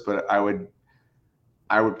worse, but I would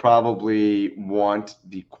probably want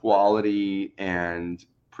the quality and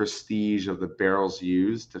prestige of the barrels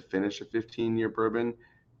used to finish a 15-year bourbon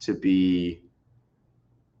to be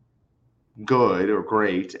good or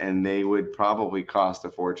great, and they would probably cost a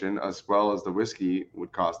fortune, as well as the whiskey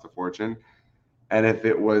would cost a fortune. And if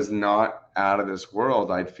it was not out of this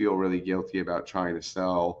world, I'd feel really guilty about trying to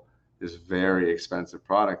sell this very expensive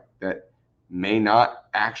product that may not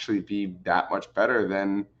actually be that much better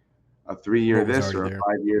than a 3 year What was this already or a there.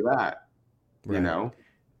 5 year that, you Right. know?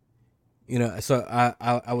 So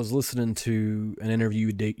I was listening to an interview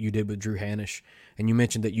you did with Drew Hanish, and you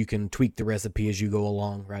mentioned that you can tweak the recipe as you go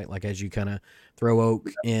along, right? Like as you kind of throw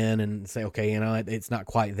oak in and say, okay, it's not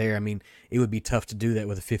quite there. I mean, it would be tough to do that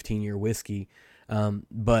with a 15-year whiskey,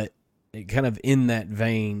 but it kind of in that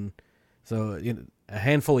vein. So a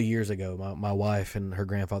handful of years ago, my wife and her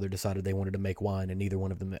grandfather decided they wanted to make wine, and neither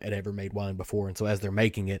one of them had ever made wine before. And so as they're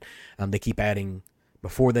making it, they keep adding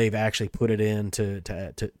before they've actually put it in to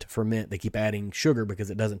ferment, they keep adding sugar because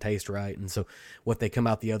it doesn't taste right. And so what they come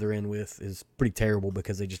out the other end with is pretty terrible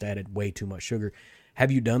because they just added way too much sugar.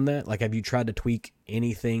 Have you done that? Like, have you tried to tweak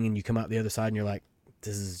anything and you come out the other side and you're like,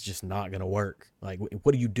 this is just not going to work? Like,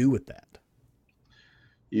 what do you do with that?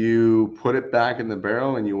 You put it back in the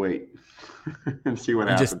barrel and you wait and see what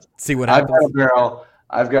You just happens. see what I've got a happens? barrel.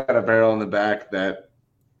 I've got a barrel in the back that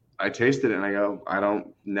I tasted it and I go, I don't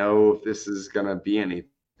know if this is gonna be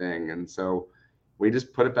anything. And so we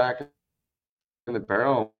just put it back in the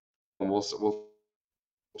barrel and we'll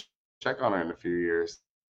check on it in a few years.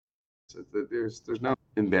 So there's no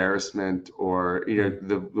embarrassment or Mm-hmm.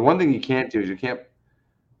 the one thing you can't do is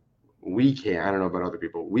we can't, I don't know about other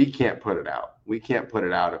people, we can't put it out. We can't put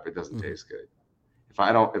it out if it doesn't Mm-hmm. taste good. If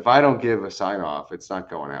I don't give a sign off, it's not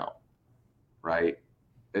going out, right?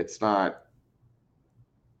 It's not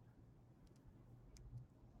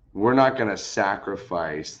We're not going to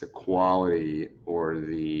sacrifice the quality or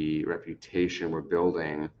the reputation we're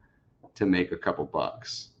building to make a couple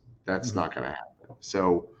bucks. That's Mm-hmm. not going to happen.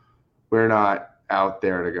 So we're not out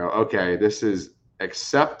there to go, okay, this is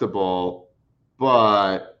acceptable,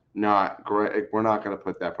 but not great. We're not going to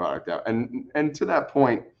put that product out. And to that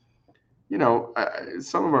point,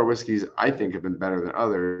 some of our whiskeys I think have been better than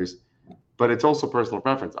others, but it's also personal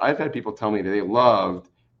preference. I've had people tell me that they loved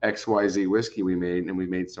XYZ whiskey we made, and we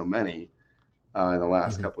made so many in the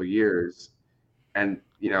last Mm-hmm. couple of years. And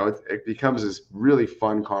it becomes this really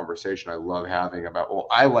fun conversation I love having about, well,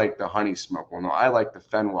 I like the honey smoke. Well, no, I like the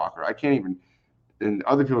Fenwalker. I can't even, and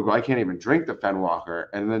other people go, I can't even drink the Fenwalker.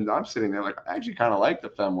 And then I'm sitting there like, I actually kind of like the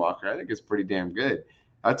Fenwalker. I think it's pretty damn good.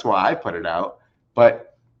 That's why I put it out.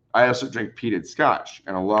 But I also drink peated Scotch,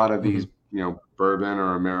 and a lot of Mm-hmm. these, bourbon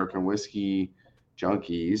or American whiskey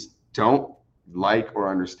junkies don't like or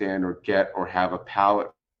understand or get or have a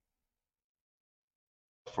palate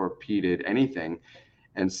for peated anything.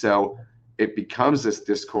 And so it becomes this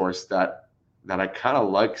discourse that I kind of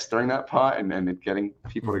like stirring that pot and getting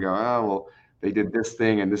people to Mm-hmm. go, oh, well, they did this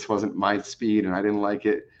thing and this wasn't my speed and I didn't like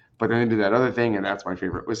it. But then they did that other thing and that's my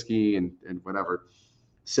favorite whiskey and whatever.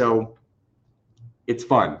 So it's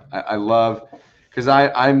fun. I love because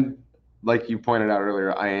I'm like you pointed out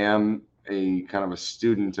earlier, I am a kind of a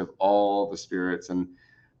student of all the spirits and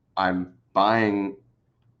I'm buying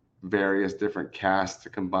various different casks to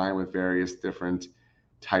combine with various different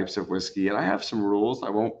types of whiskey. And I have some rules. I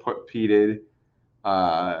won't put peated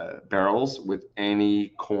barrels with any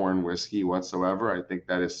corn whiskey whatsoever. I think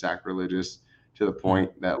that is sacrilegious to the Mm-hmm.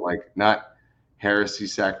 point that, like, not heresy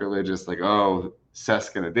sacrilegious, like, oh, Seth's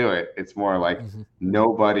going to do it. It's more like Mm-hmm.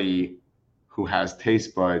 nobody who has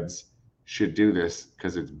taste buds should do this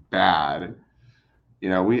because it's bad.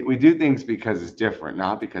 We do things because it's different,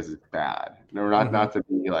 not because it's bad. No, Mm-hmm. not to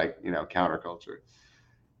be like, counterculture.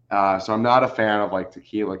 So I'm not a fan of like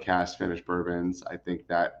tequila cast finished bourbons. I think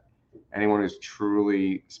that anyone who's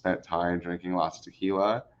truly spent time drinking lots of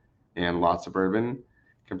tequila and lots of bourbon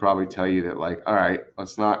can probably tell you that, like, all right,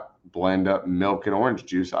 let's not blend up milk and orange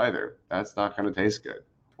juice either. That's not going to taste good.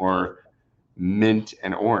 Or mint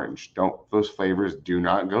and orange. Don't Those flavors do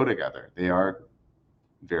not go together. They are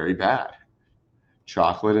very bad.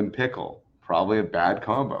 Chocolate and pickle, probably a bad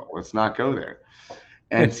combo. Let's not go there.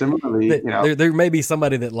 And similarly, There may be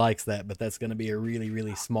somebody that likes that, but that's going to be a really,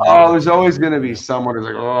 really small oh, group there's of always people. going to be someone who's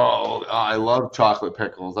like, oh, I love chocolate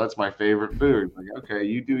pickles. That's my favorite food. Like, okay,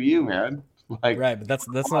 you do you, man. Like, Right, but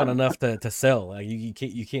that's not come on. enough to sell. Like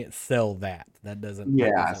you can't sell that. That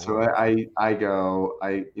Yeah. doesn't So work. I go,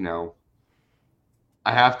 I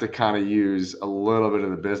have to kind of use a little bit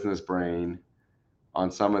of the business brain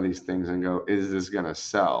on some of these things and go, is this going to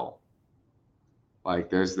sell? Like,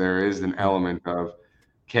 there is an Mm, element of,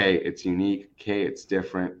 okay, it's unique. Okay, it's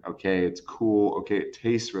different. Okay, it's cool. Okay, it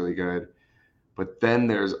tastes really good. But then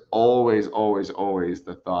there's always, always, always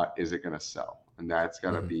the thought, is it going to sell? And that's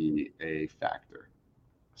got to mhm. be a factor.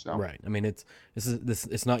 So, Right. I mean, it's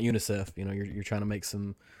not UNICEF. You're trying to make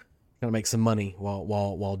kind of make some money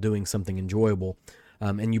while doing something enjoyable.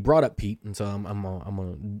 And you brought up peat, and so I'm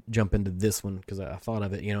gonna jump into this one because I thought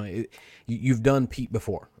of it. You've done peat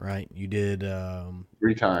before, right? You did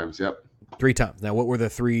 3 times. Yep. 3 times. Now, what were the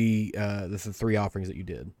three offerings that you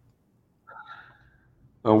did?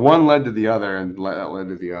 One led to the other, and that led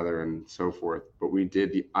to the other, and so forth. But we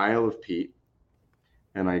did the Isle of Peat,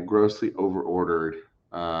 and I grossly overordered.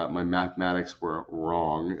 My mathematics were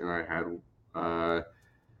wrong, and I had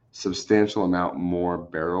substantial amount more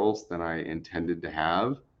barrels than I intended to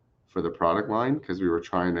have for the product line because we were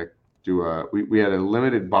trying to do we had a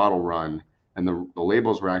limited bottle run, and the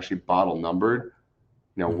labels were actually bottle numbered.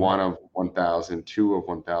 One of 1,000, two of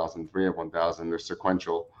 1,000, three of 1,000. They're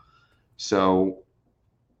sequential. So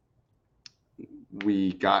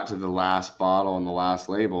we got to the last bottle and the last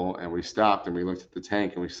label, and we stopped and we looked at the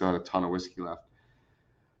tank, and we still had a ton of whiskey left.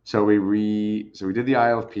 So we did the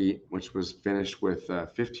Isle of Peat, which was finished with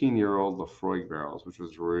 15-year-old Lafroig barrels, which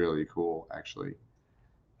was really cool, actually.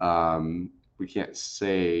 We can't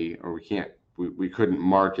say, or we couldn't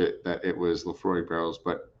market that it was Lafroig barrels,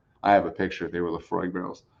 but I have a picture. They were Lafroig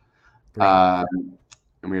barrels.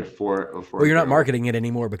 And we had 4 Lafroig. Well, you're not marketing it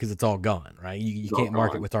anymore because it's all gone, right? You can't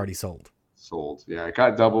market what's already sold. Yeah, it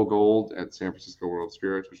got double gold at San Francisco World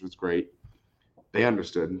Spirits, which was great. They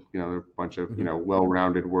understood, they're a bunch of,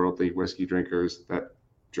 well-rounded worldly whiskey drinkers that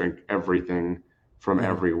drink everything from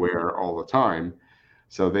everywhere all the time.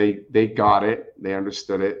 So they got it. They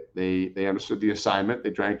understood it. They understood the assignment. They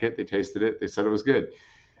drank it. They tasted it. They said it was good.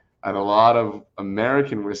 And a lot of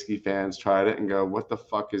American whiskey fans tried it and go, "What the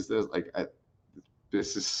fuck is this? Like,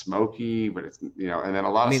 this is smoky, but it's, and then a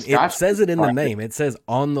lot of Scotch. It says it in the name. It says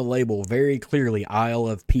on the label very clearly, Isle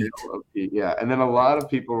of Peat. Yeah. And then a lot of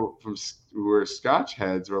people who were Scotch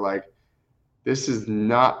heads were like, this is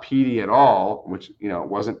not peaty at all, which, it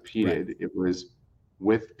wasn't peated. Right. It was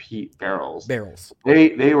with peat barrels. They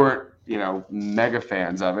weren't, mega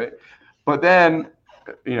fans of it. But then,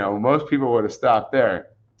 most people would have stopped there.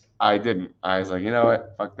 I didn't. I was like, you know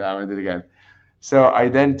what? Fuck that. I'm going to do it again. So I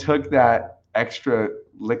then took that extra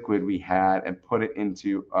liquid we had and put it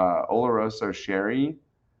into Oloroso sherry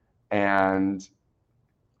and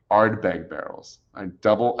Ardbeg barrels. I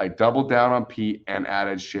doubled down on peat and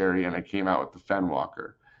added sherry, and I came out with the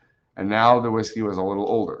Fenwalker. And now the whiskey was a little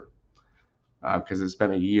older because it's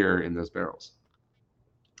been a year in those barrels.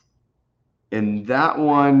 And that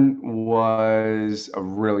one was a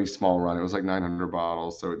really small run. It was like 900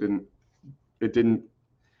 bottles, so it didn't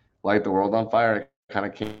light the world on fire. It kind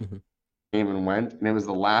of came and went, and it was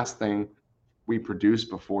the last thing we produced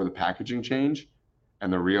before the packaging change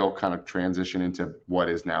and the real kind of transition into what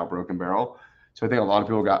is now Broken Barrel. So I think a lot of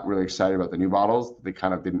people got really excited about the new bottles. They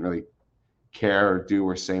kind of didn't really care or do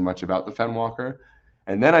or say much about the Fenwalker.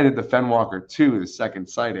 And then I did the Fenwalker 2, the second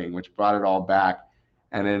sighting, which brought it all back.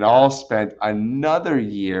 And it all spent another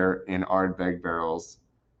year in Ardbeg barrels,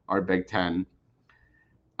 Ardbeg 10.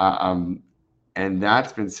 And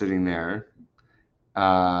that's been sitting there.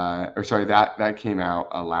 That came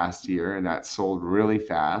out last year, and that sold really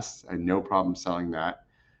fast. I had no problem selling that.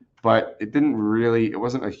 But it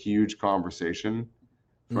wasn't a huge conversation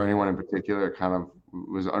for anyone in particular. It kind of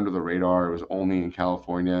was under the radar. It was only in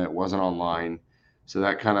California. It wasn't online. So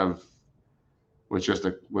that kind of was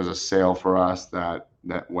a sale for us that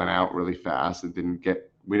went out really fast. We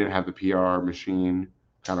didn't have the PR machine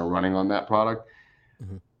kind of running on that product.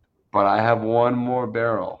 But I have one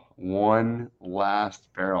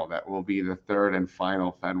last barrel that will be the third and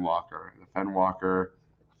final Fenwalker, the Fenwalker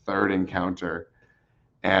third encounter.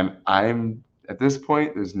 And at this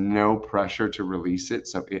point, there's no pressure to release it.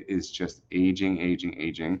 So it is just aging.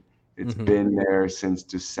 It's been there since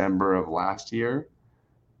December of last year.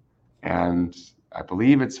 And I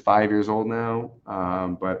believe it's 5 years old now.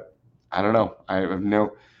 But I don't know.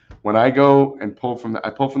 When I go and pull from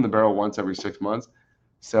the barrel once every 6 months.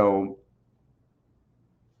 So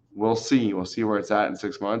we'll see. We'll see where it's at in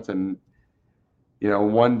 6 months. And,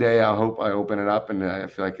 one day I hope I open it up and I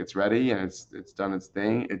feel like it's ready and it's done its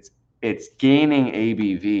thing. It's gaining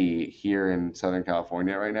ABV here in Southern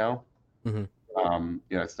California right now.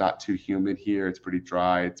 It's not too humid here. It's pretty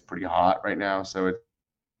dry. It's pretty hot right now. So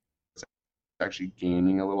it's actually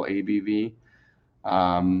gaining a little ABV.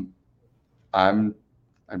 I'm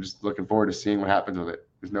just looking forward to seeing what happens with it.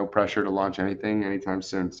 There's no pressure to launch anything anytime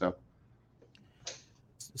soon. So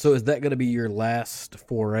is that going to be your last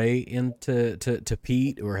foray into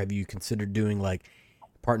peat, or have you considered doing like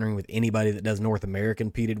partnering with anybody that does North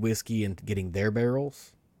American peated whiskey and getting their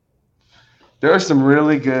barrels? There are some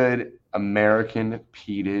really good American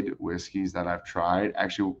peated whiskeys that I've tried.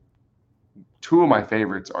 Actually, two of my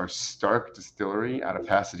favorites are Stark Distillery out of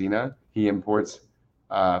Pasadena. He imports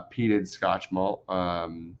peated Scotch malt,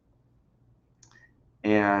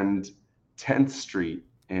 and 10th Street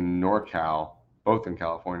in NorCal, both in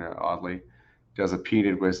California, oddly, does a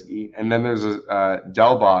peated whiskey. And then there's a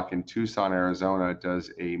Delbach in Tucson, Arizona,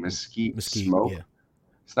 does a mesquite Mesquite, smoke. yeah.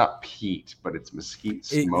 It's not peat, but it's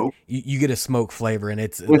mesquite It smoke. you get a smoke flavor, and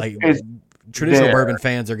it's like It's traditional there. bourbon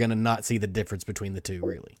fans are gonna not see the difference between the two,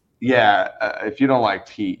 really. Yeah, if you don't like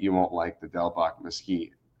peat, you won't like the Delbach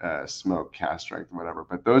mesquite smoke, cast strength, whatever.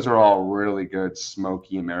 But those are all really good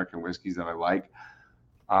smoky American whiskeys that I like.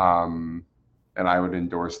 And I would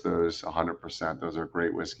endorse those 100%. Those are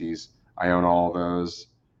great whiskeys. I own all those.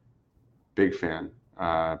 Big fan.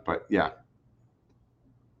 But yeah,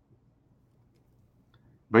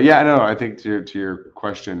 no, I think to your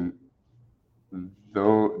question,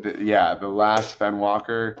 though, the last Fen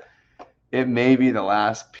Walker, it may be the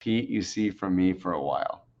last Pete you see from me for a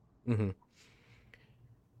while. Mm-hmm.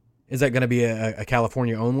 Is that going to be a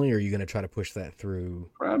California only, or are you going to try to push that through?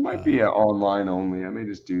 It might be online only. I may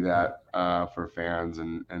just do that for fans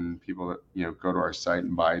and people that go to our site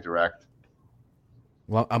and buy direct.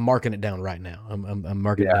 Well, I'm marking it down right now. I'm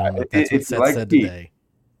marking it Yeah, down. That's what if you Seth like said Pete, today.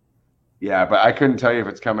 yeah, but I couldn't tell you if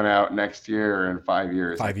it's coming out next year or in 5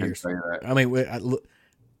 years. I Five couldn't years. tell you that. I mean, look,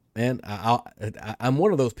 man, I'm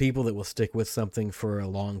one of those people that will stick with something for a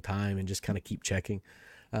long time and just kind of keep checking.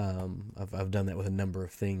 I've done that with a number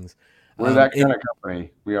of things. We're that kind And of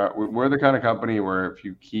company. We're the kind of company where if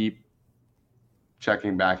you keep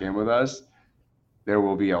checking back in with us, there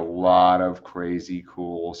will be a lot of crazy,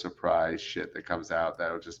 cool surprise shit that comes out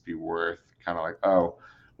that'll just be worth kind of like, oh,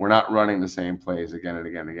 we're not running the same plays again and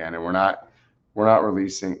again and again, and we're not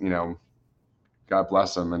releasing. God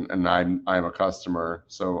bless them, and I'm a customer,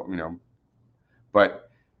 so but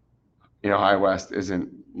High West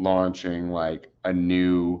isn't launching like a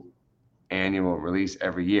new annual release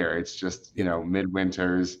every year. It's just yep.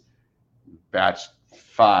 midwinters, batch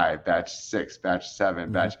 5, batch 6, batch 7,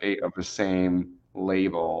 Mm-hmm. batch 8 of the same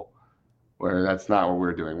label. Where that's not what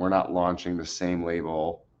we're doing. We're not launching the same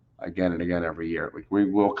label again and again every year. Like, we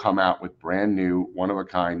will come out with brand new, one of a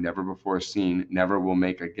kind, never before seen, never will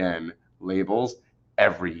make again labels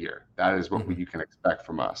every year. That is what Mm-hmm. you can expect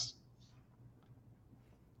from us.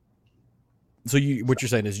 So what you're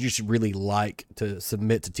saying is you should really like to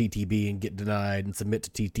submit to TTB and get denied, and submit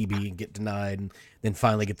to TTB and get denied, and then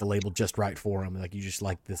finally get the label just right for them. Like you just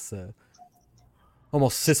like this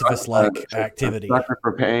almost Sisyphus-like activity. A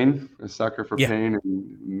sucker for Yeah. pain,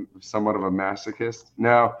 and somewhat of a masochist.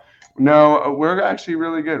 No, we're actually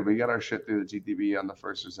really good. We got our shit through the TTB on the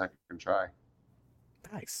first or second try.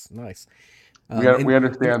 Nice, nice. We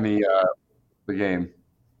understand the game.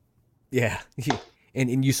 Yeah.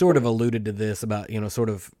 And you sort of alluded to this about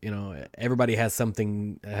everybody has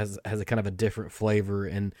something has a kind of a different flavor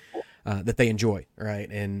and that they enjoy, right?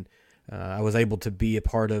 And I was able to be a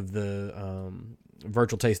part of the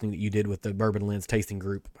virtual tasting that you did with the Bourbon Lens tasting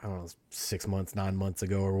group. I don't know, 6 months, 9 months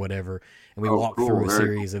ago or whatever, and we walked Cool. through a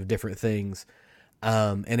series of different things.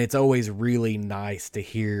 And it's always really nice to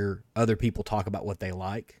hear other people talk about what they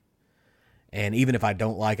like. And even if I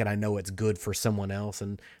don't like it, I know it's good for someone else.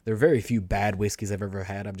 And there are very few bad whiskeys I've ever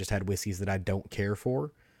had. I've just had whiskeys that I don't care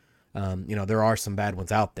for. There are some bad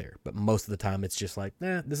ones out there, but most of the time it's just like,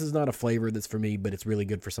 this is not a flavor that's for me, but it's really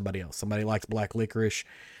good for somebody else. Somebody likes black licorice.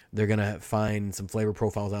 They're going to find some flavor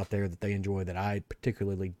profiles out there that they enjoy that I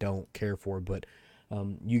particularly don't care for. But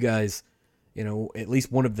you guys, at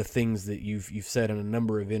least one of the things that you've said in a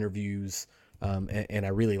number of interviews, and I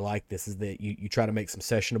really like this, is that you try to make some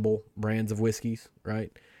sessionable brands of whiskeys,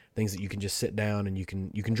 right? Things that you can just sit down and you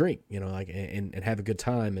can drink, and have a good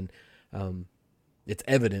time. And it's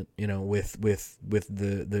evident, with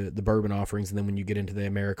the bourbon offerings, and then when you get into the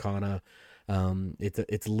Americana,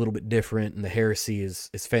 it's a little bit different, and the heresy is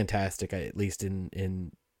fantastic. At least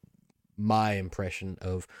in my impression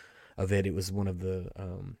of it, it was one of the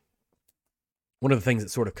things that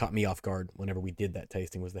sort of caught me off guard whenever we did that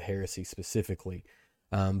tasting was the heresy specifically.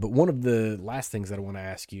 But one of the last things that I want to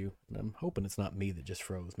ask you, and I'm hoping it's not me that just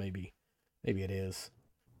froze. Maybe it is.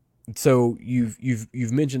 So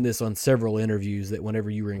you've mentioned this on several interviews that whenever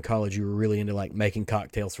you were in college, you were really into like making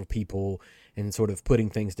cocktails for people and sort of putting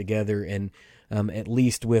things together. And at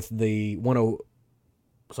least with the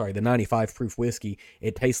the 95 proof whiskey,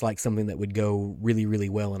 it tastes like something that would go really, really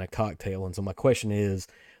well in a cocktail. And so my question is,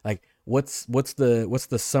 like, what's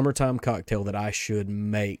the summertime cocktail that I should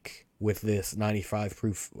make with this 95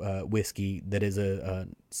 proof whiskey that is a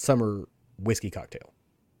summer whiskey cocktail?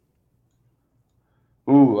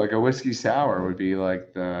 Ooh, like a whiskey sour would be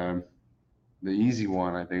like the the easy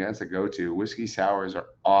one. I think that's a go-to. Whiskey sours are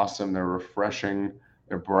awesome. They're refreshing.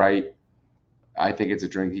 They're bright. I think it's a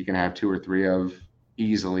drink you can have two or three of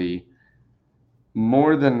easily.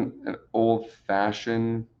 More than an old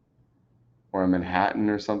fashioned or a Manhattan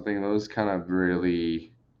or something. Those kind of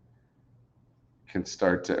really can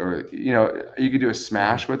start to, or you could do a Hmm.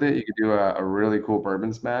 smash with it. You could do a really cool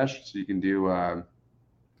bourbon smash. So you can do a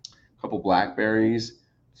couple blackberries,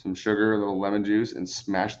 some sugar, a little lemon juice, and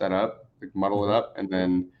smash that up, like muddle it Hmm. up, and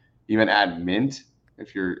then even add mint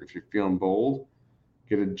if you're feeling bold.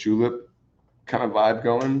 Get a julep kind of vibe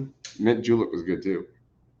going. Mint julep was good too.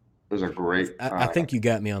 Those are great. I think you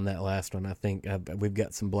got me on that last one. I think we've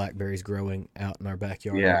got some blackberries growing out in our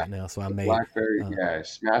backyard Yeah, right now, so the blackberry. uh, Yeah,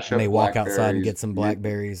 smash I may up walk outside and blackberries, get some mint.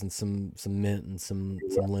 blackberries and some mint and some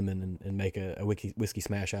lemon and make a whiskey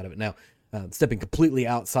smash out of it. Now, stepping completely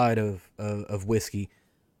outside of whiskey,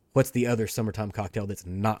 what's the other summertime cocktail that's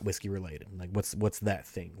not whiskey related? Like what's that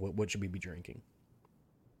thing? What should we be drinking?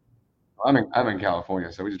 I'm in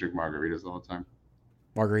California, so we just drink margaritas all the time.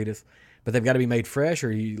 Margaritas, but they've got to be made fresh.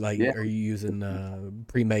 Or Yeah. are you using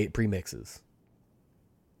pre-made premixes?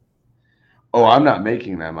 Oh, I'm not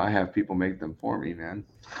making them. I have people make them for me, man.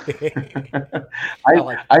 I I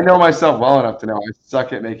like. I know myself well enough to know I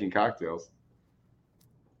suck at making cocktails.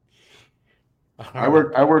 All I right.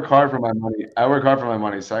 work I work hard for my money. I work hard for my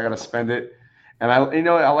money, so I got to spend it. And I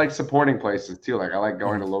like supporting places too. Like I like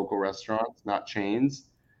going Mhm. to local restaurants, not chains,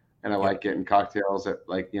 and I Yep. like getting cocktails at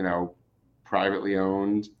privately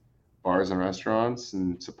owned bars and restaurants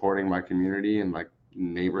and supporting my community and like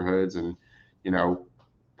neighborhoods and you know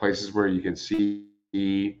places where you can see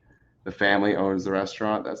the family owns the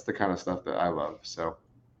restaurant. That's the kind of stuff that I love. So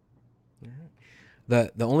All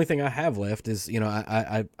right. The only thing I have left is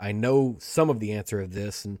I know some of the answer of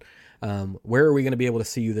this, and where are we going to be able to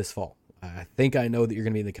see you this fall? I think I know that you're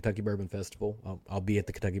going to be in the Kentucky Bourbon Festival. I'll be at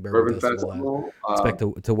the Kentucky Bourbon Bourbon Festival. I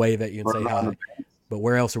Festival, expect to wave at you and say Bourbon on the hi. But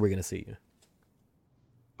where else are we going to see you?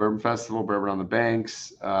 Bourbon Festival, Bourbon on the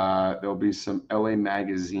Banks. There'll be some LA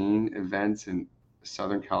Magazine events in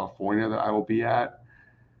Southern California that I will be at.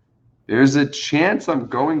 There's a chance I'm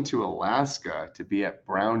going to Alaska to be at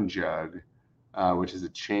Brown Jug, which is a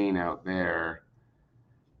chain out there.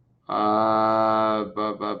 But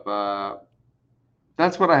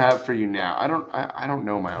that's what I have for you now. I don't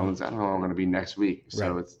know my own. I don't know where I'm going to be next week, Right.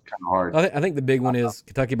 so it's kind of hard. I think the big one is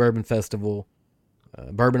Kentucky Bourbon Festival,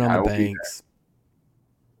 Bourbon on Yeah, the I will be there. Banks.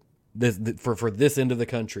 For this end of the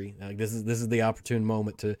country, like this is the opportune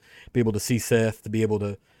moment to be able to see Seth, to be able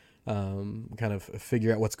to kind of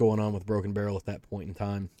figure out what's going on with Broken Barrel at that point in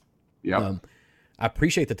time. Yep. Um, I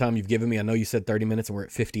appreciate the time you've given me. I know you said 30 minutes and we're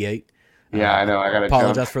at 58. Yeah, I I know. I got to jump.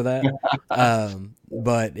 apologize for that.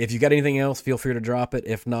 But if you got anything else, feel free to drop it.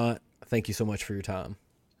 If not, thank you so much for your time.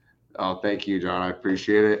 Oh, thank you, John. I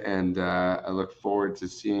appreciate it, and I look forward to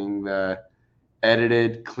seeing the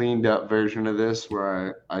edited, cleaned up version of this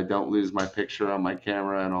where I don't lose my picture on my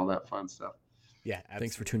camera and all that fun stuff. Yeah,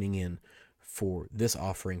 thanks for tuning in for this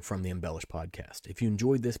offering from the Embellish podcast. If you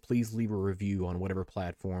enjoyed this, please leave a review on whatever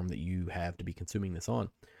platform that you have to be consuming this on.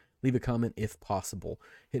 Leave a comment if possible.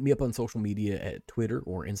 Hit me up on social media at Twitter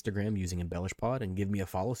or Instagram using EmbellishPod and give me a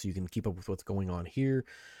follow so you can keep up with what's going on here.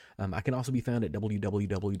 I can also be found at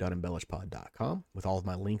www.embellishpod.com with all of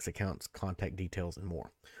my links, accounts, contact details, and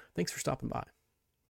more. Thanks for stopping by.